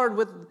 empowered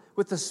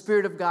with the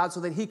Spirit of God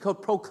so that he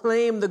could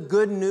proclaim the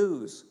good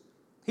news.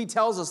 He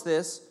tells us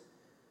this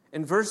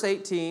in verse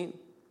 18.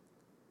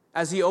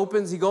 As he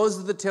goes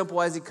to the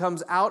temple, as he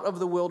comes out of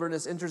the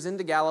wilderness, enters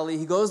into Galilee,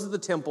 he goes to the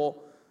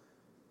temple,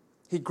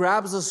 he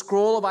grabs a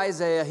scroll of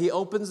Isaiah, he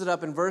opens it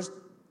up. In verse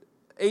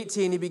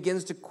 18, he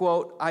begins to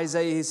quote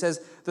Isaiah. He says,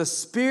 the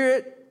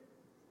Spirit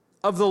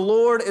of the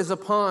Lord is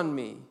upon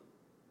me,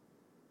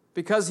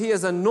 because he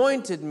has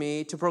anointed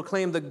me to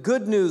proclaim the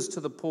good news to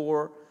the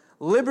poor,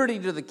 liberty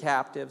to the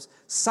captives,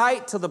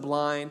 sight to the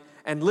blind,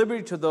 and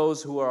liberty to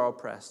those who are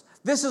oppressed.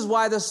 This is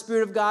why the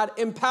Spirit of God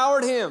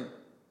empowered him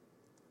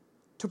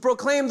to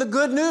proclaim the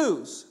good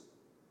news.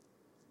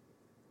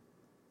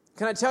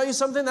 Can I tell you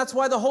something? That's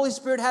why the Holy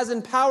Spirit has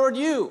empowered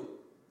you.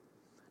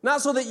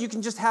 Not so that you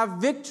can just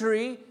have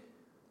victory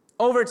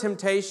over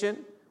temptation,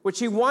 which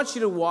he wants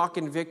you to walk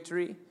in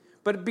victory,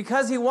 but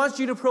because he wants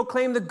you to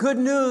proclaim the good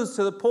news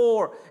to the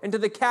poor and to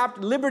the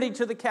captive, liberty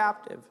to the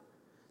captive,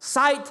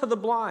 sight to the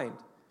blind.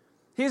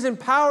 He's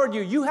empowered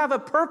you. You have a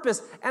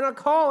purpose and a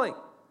calling.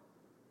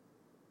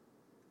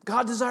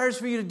 God desires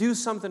for you to do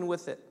something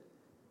with it.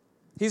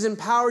 He's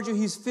empowered you.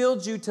 He's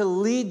filled you to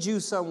lead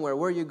you somewhere.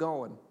 Where are you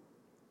going?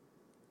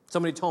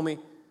 Somebody told me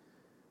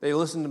they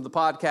listened to the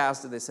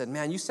podcast and they said,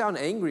 man, you sound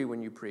angry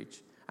when you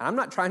preach. And I'm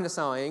not trying to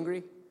sound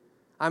angry.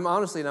 I'm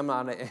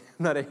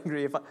not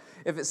angry.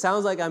 If it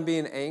sounds like I'm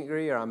being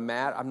angry or I'm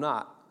mad, I'm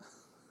not.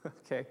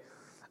 Okay?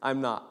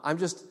 I'm not.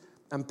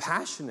 I'm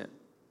passionate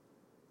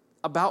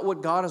about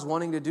what God is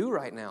wanting to do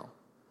right now.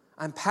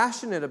 I'm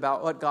passionate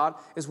about what God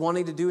is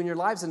wanting to do in your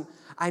lives. And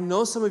I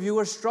know some of you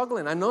are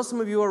struggling. I know some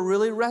of you are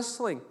really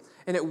wrestling.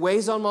 And it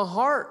weighs on my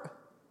heart.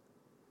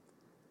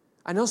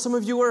 I know some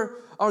of you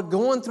are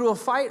going through a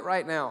fight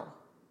right now.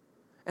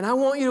 And I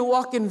want you to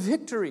walk in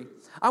victory.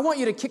 I want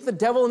you to kick the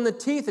devil in the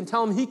teeth and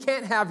tell him he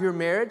can't have your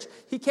marriage.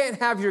 He can't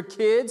have your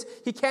kids.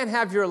 He can't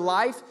have your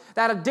life.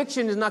 That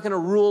addiction is not going to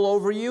rule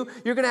over you.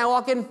 You're going to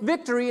walk in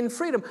victory and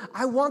freedom.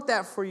 I want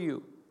that for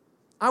you.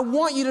 I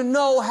want you to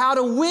know how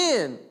to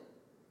win.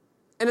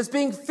 And it's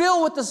being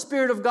filled with the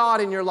Spirit of God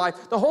in your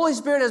life. The Holy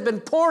Spirit has been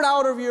poured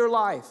out of your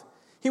life.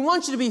 He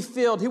wants you to be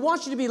filled. He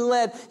wants you to be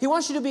led. He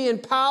wants you to be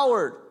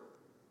empowered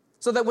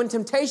so that when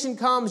temptation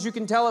comes, you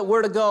can tell it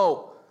where to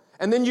go.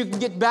 And then you can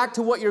get back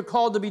to what you're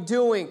called to be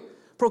doing.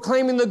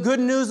 Proclaiming the good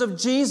news of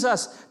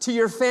Jesus to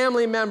your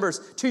family members,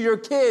 to your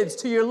kids,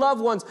 to your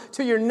loved ones,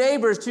 to your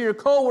neighbors, to your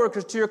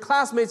coworkers, to your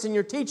classmates and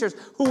your teachers.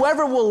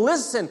 Whoever will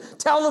listen,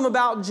 tell them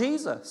about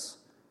Jesus.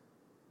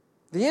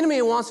 The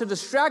enemy wants to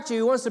distract you.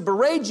 He wants to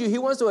berate you. He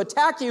wants to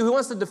attack you. He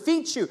wants to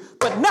defeat you.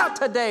 But not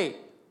today.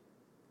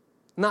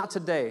 Not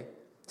today.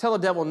 Tell the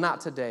devil,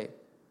 not today.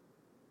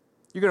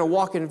 You're going to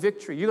walk in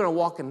victory. You're going to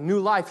walk in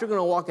new life. You're going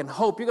to walk in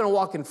hope. You're going to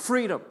walk in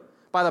freedom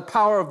by the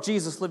power of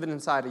Jesus living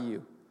inside of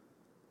you.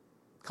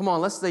 Come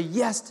on, let's say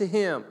yes to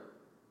him.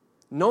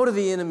 No to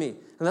the enemy.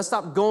 And let's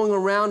stop going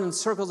around in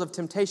circles of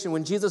temptation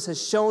when Jesus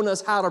has shown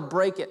us how to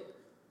break it.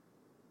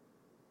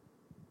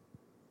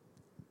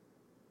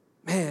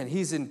 Man,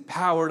 he's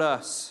empowered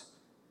us.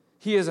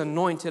 He has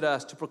anointed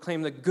us to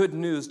proclaim the good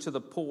news to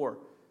the poor.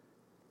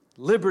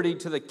 Liberty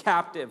to the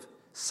captive.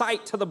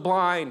 Sight to the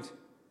blind.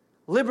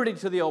 Liberty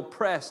to the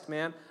oppressed,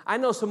 man. I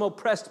know some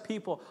oppressed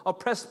people.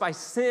 Oppressed by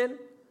sin.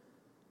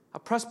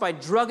 Oppressed by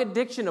drug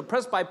addiction.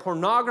 Oppressed by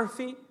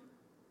pornography.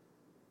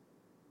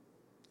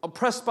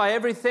 Oppressed by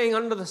everything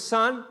under the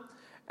sun.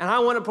 And I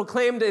want to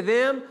proclaim to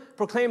them,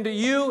 proclaim to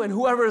you and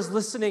whoever is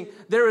listening,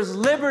 there is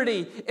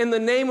liberty in the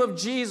name of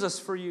Jesus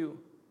for you.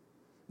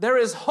 There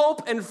is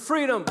hope and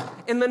freedom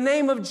in the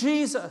name of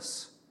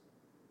Jesus.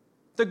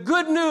 The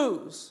good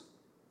news.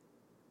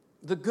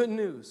 The good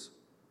news.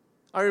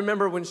 I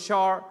remember when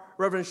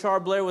Reverend Char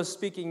Blair was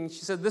speaking, she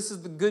said, this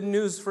is the good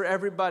news for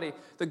everybody.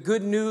 The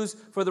good news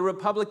for the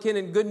Republican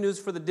and good news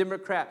for the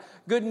Democrat.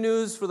 Good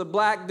news for the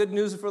black, good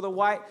news for the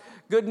white,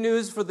 good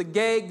news for the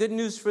gay, good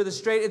news for the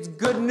straight. It's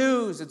good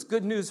news. It's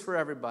good news for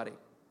everybody.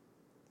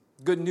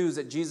 Good news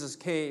that Jesus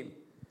came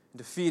and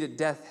defeated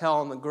death,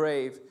 hell, and the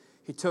grave.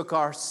 He took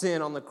our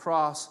sin on the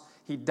cross.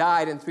 He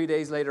died and 3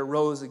 days later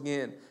rose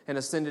again and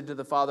ascended to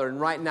the Father. And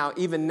right now,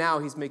 even now,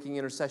 he's making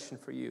intercession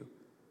for you.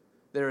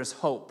 There is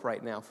hope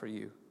right now for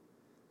you.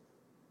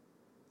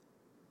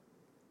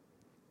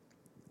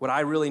 What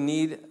I really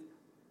need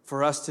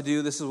for us to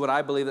do, this is what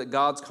I believe that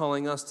God's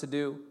calling us to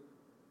do.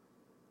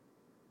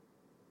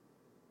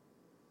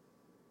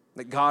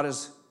 That God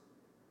has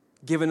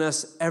given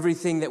us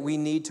everything that we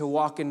need to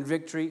walk in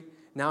victory.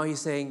 Now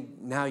he's saying,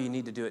 now you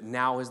need to do it.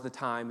 Now is the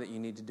time that you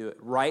need to do it.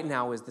 Right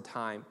now is the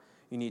time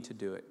you need to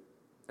do it.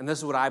 And this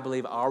is what I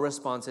believe our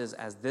response is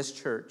as this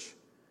church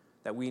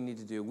that we need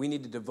to do. We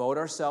need to devote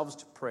ourselves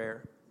to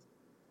prayer,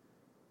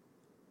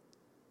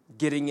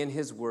 getting in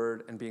his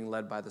word, and being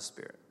led by the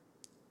Spirit.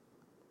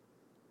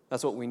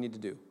 That's what we need to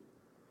do.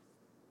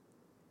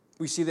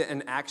 We see that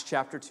in Acts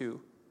chapter 2.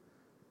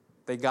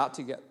 They got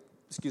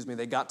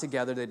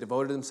together, they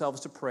devoted themselves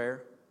to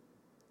prayer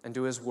and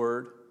to his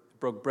word,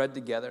 broke bread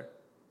together,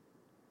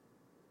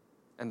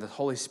 and the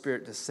Holy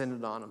Spirit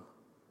descended on them.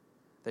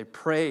 They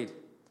prayed.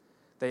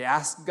 They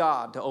asked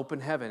God to open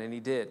heaven, and he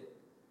did.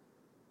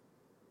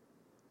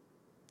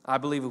 I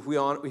believe if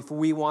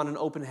we want an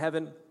open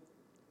heaven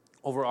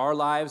over our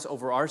lives,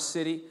 over our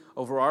city,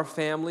 over our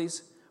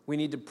families, we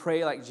need to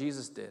pray like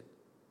Jesus did.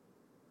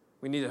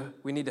 We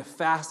need to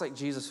fast like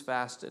Jesus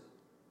fasted.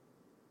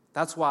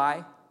 That's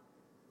why,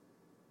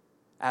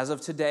 as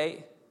of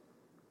today,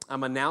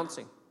 I'm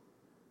announcing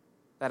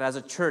that as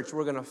a church,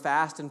 we're going to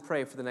fast and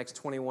pray for the next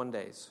 21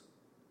 days.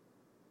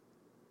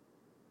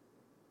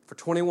 For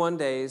 21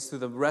 days, through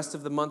the rest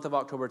of the month of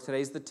October,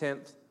 today's the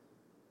 10th,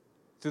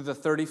 through the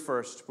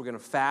 31st, we're going to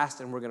fast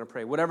and we're going to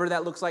pray. Whatever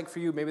that looks like for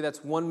you, maybe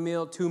that's one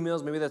meal, 2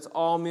 meals, maybe that's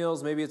all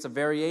meals, maybe it's a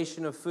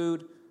variation of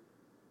food.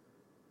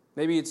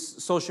 Maybe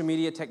it's social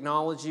media,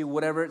 technology,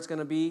 whatever it's going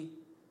to be.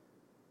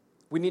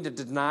 We need to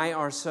deny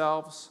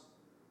ourselves.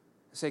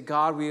 Say,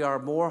 God, we are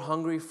more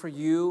hungry for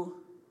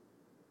you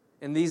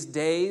in these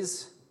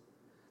days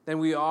than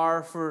we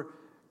are for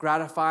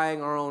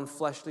gratifying our own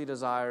fleshly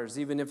desires,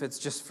 even if it's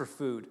just for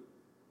food.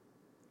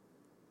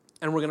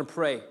 And we're going to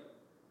pray.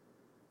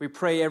 We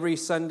pray every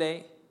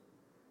Sunday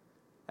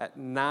at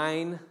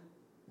 9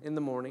 in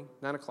the morning,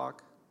 9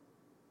 o'clock,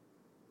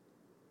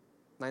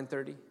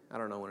 9:30. I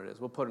don't know when it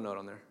is. We'll put a note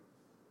on there.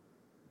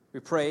 We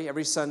pray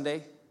every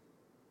Sunday.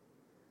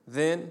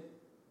 Then,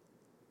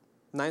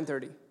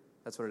 9:30,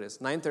 that's what it is.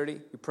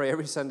 9:30, we pray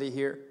every Sunday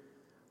here.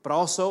 But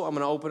also, I'm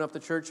going to open up the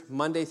church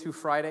Monday through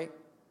Friday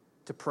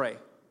to pray.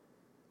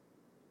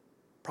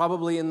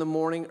 Probably in the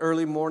morning,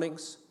 early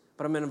mornings,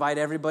 but I'm going to invite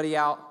everybody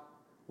out.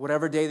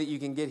 Whatever day that you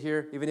can get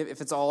here, even if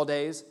it's all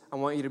days, I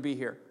want you to be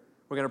here.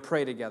 We're going to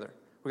pray together.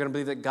 We're going to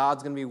believe that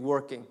God's going to be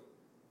working.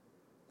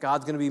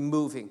 God's going to be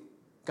moving.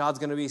 God's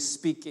going to be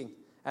speaking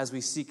as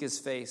we seek His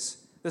face.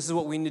 This is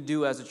what we need to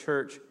do as a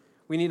church.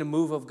 We need a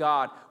move of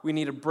God. We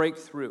need a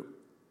breakthrough.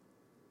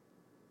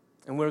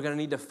 And we're going to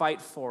need to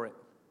fight for it.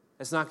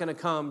 It's not going to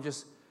come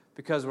just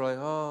because we're like,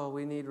 oh,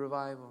 we need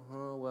revival.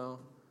 Oh,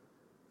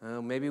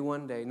 well, maybe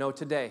one day. No,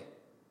 today.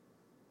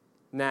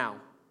 Now.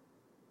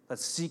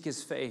 Let's seek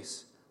His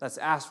face. Let's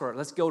ask for it.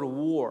 Let's go to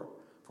war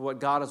for what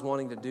God is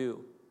wanting to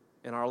do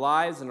in our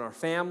lives, in our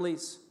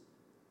families,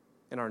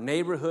 in our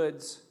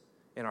neighborhoods,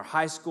 in our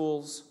high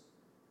schools,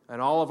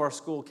 and all of our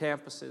school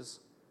campuses.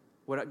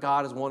 What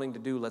God is wanting to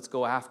do, let's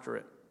go after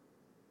it.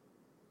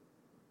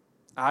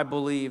 I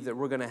believe that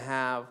we're going to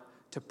have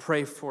to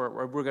pray for it,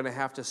 or we're going to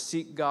have to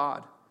seek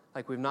God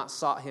like we've not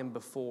sought Him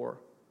before.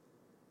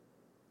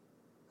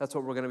 That's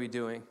what we're going to be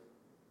doing.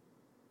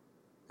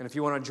 And if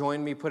you want to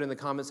join me, put in the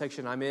comment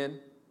section, I'm in.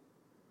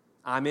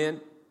 I'm in.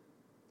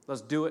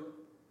 Let's do it.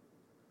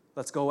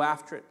 Let's go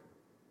after it.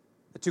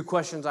 The two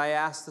questions I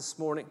asked this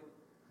morning: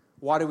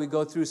 why do we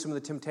go through some of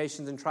the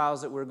temptations and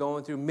trials that we're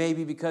going through?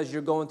 Maybe because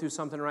you're going through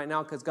something right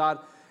now, because God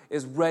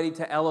is ready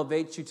to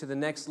elevate you to the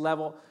next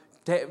level,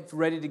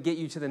 ready to get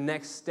you to the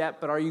next step.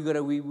 But are you going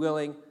to be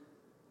willing?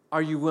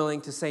 Are you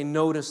willing to say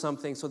no to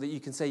something so that you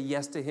can say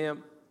yes to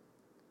Him?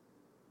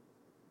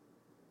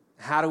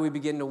 How do we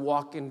begin to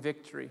walk in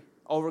victory?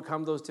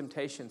 Overcome those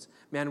temptations?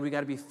 Man, we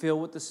got to be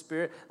filled with the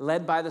Spirit,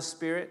 led by the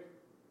Spirit,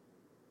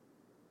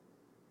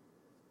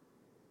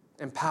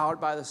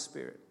 empowered by the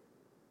Spirit,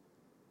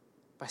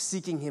 by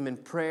seeking Him in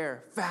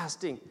prayer,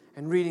 fasting,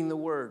 and reading the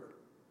Word.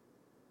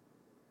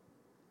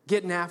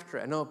 Getting after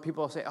it. I know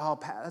people say, oh,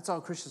 that's all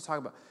Christians talk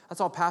about.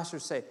 That's all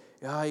pastors say.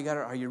 Oh,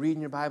 are you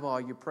reading your Bible? Are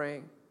you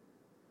praying?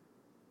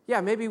 Yeah,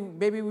 maybe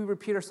we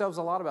repeat ourselves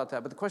a lot about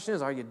that. But the question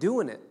is, are you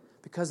doing it?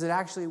 Because it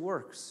actually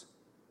works.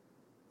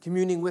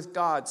 Communing with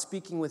God,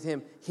 speaking with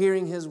Him,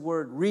 hearing His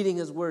Word, reading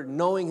His Word,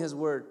 knowing His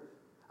Word,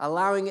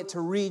 allowing it to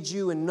read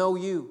you and know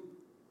you.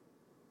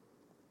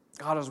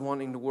 God is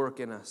wanting to work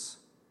in us,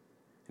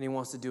 and He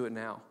wants to do it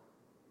now.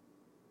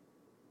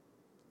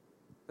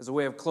 As a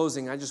way of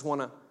closing, I just want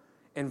to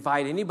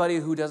invite anybody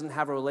who doesn't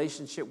have a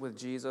relationship with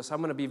Jesus. I'm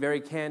going to be very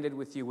candid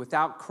with you.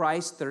 Without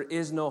Christ, there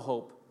is no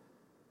hope.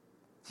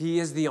 He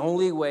is the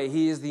only way.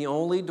 He is the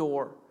only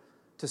door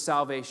to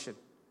salvation.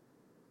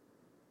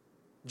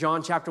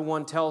 John chapter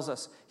 1 tells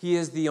us He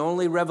is the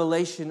only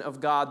revelation of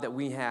God that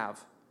we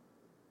have.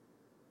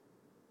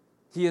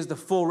 He is the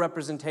full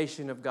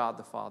representation of God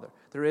the Father.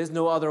 There is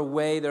no other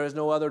way, there is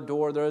no other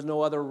door, there is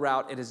no other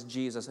route. It is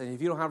Jesus. And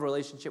if you don't have a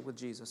relationship with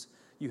Jesus,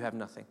 you have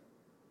nothing.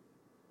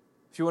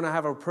 If you want to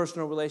have a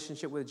personal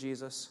relationship with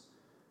Jesus,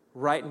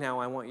 right now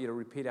I want you to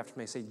repeat after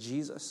me. Say,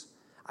 Jesus,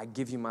 I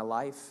give you my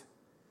life.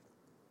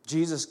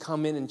 Jesus,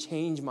 come in and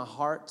change my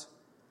heart.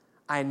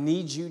 I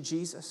need you,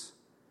 Jesus.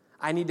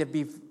 I need to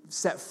be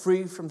set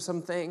free from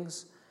some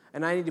things,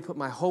 and I need to put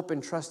my hope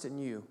and trust in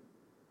you.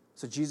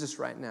 So Jesus,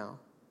 right now,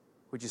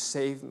 would you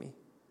save me?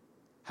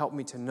 Help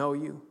me to know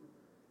you.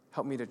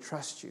 Help me to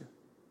trust you.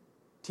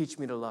 Teach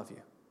me to love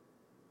you.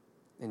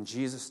 In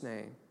Jesus'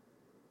 name,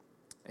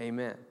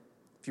 amen.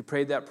 If you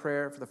prayed that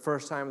prayer for the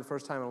first time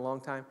in a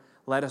long time,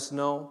 let us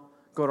know.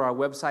 Go to our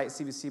website,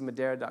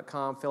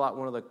 cbcmadera.com, fill out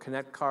one of the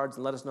Connect cards,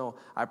 and let us know,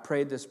 I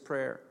prayed this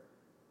prayer.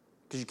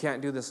 Because you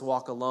can't do this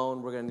walk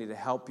alone. We're going to need to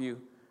help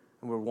you,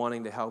 and we're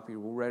wanting to help you.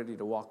 We're ready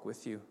to walk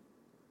with you.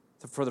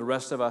 So for the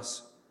rest of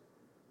us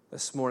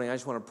this morning, I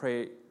just want to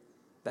pray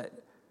that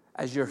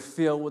as you're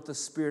filled with the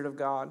Spirit of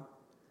God,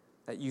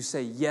 that you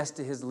say yes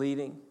to His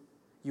leading,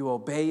 you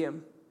obey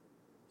Him,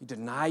 you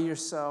deny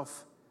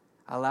yourself,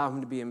 allow Him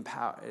to be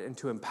empowered and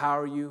to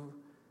empower you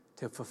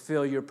to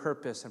fulfill your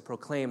purpose and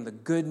proclaim the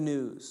good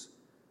news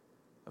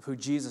of who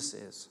Jesus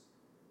is.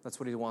 That's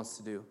what He wants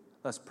to do.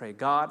 Let's pray.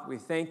 God, we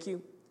thank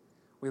you.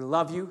 We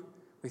love you.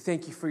 We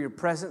thank you for your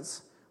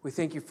presence. We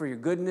thank you for your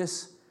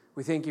goodness.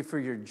 We thank you for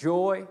your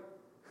joy.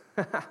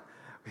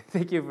 We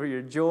thank you for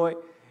your joy.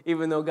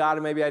 Even though,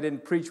 God, maybe I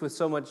didn't preach with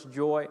so much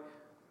joy,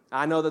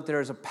 I know that there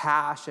is a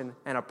passion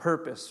and a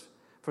purpose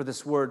for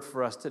this word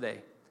for us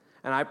today.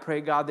 And I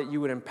pray, God, that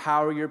you would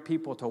empower your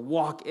people to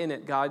walk in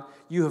it, God.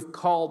 You have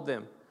called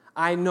them.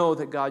 I know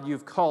that, God,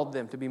 you've called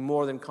them to be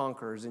more than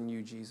conquerors in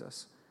you,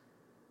 Jesus.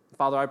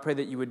 Father, I pray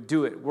that you would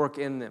do it, work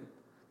in them.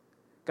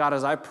 God,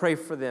 as I pray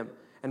for them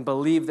and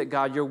believe that,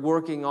 God, you're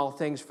working all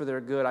things for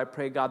their good, I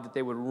pray, God, that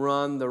they would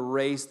run the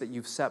race that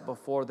you've set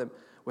before them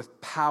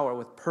with power,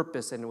 with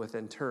purpose, and with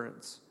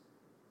endurance.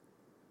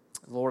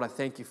 Lord, I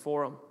thank you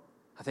for them.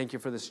 I thank you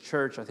for this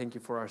church. I thank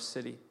you for our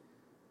city.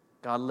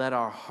 God, let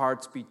our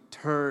hearts be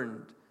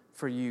turned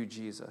for you,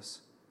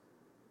 Jesus,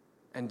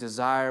 and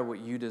desire what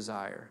you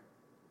desire.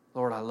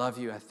 Lord, I love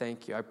you. I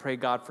thank you. I pray,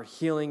 God, for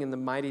healing in the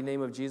mighty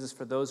name of Jesus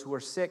for those who are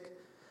sick.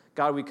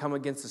 God, we come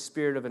against the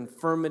spirit of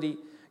infirmity.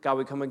 God,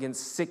 we come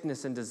against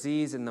sickness and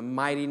disease in the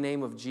mighty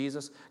name of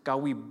Jesus. God,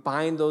 we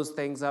bind those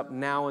things up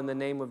now in the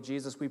name of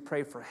Jesus. We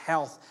pray for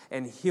health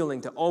and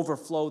healing to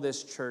overflow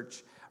this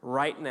church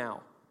right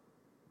now.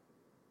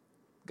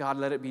 God,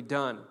 let it be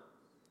done.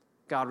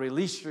 God,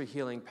 release your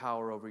healing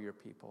power over your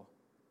people.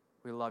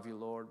 We love you,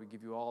 Lord. We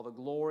give you all the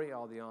glory,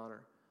 all the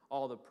honor,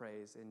 all the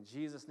praise. In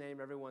Jesus' name,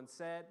 everyone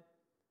said,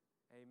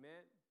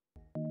 amen.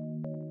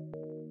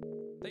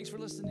 Thanks for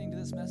listening to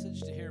this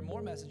message. To hear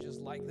more messages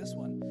like this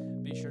one,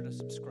 be sure to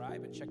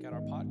subscribe and check out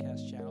our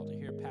podcast channel to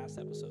hear past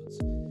episodes.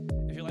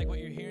 If you like what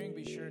you're hearing,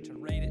 be sure to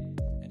rate it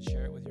and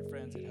share it with your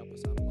friends. It helps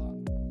us out a lot.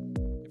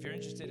 If you're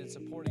interested in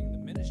supporting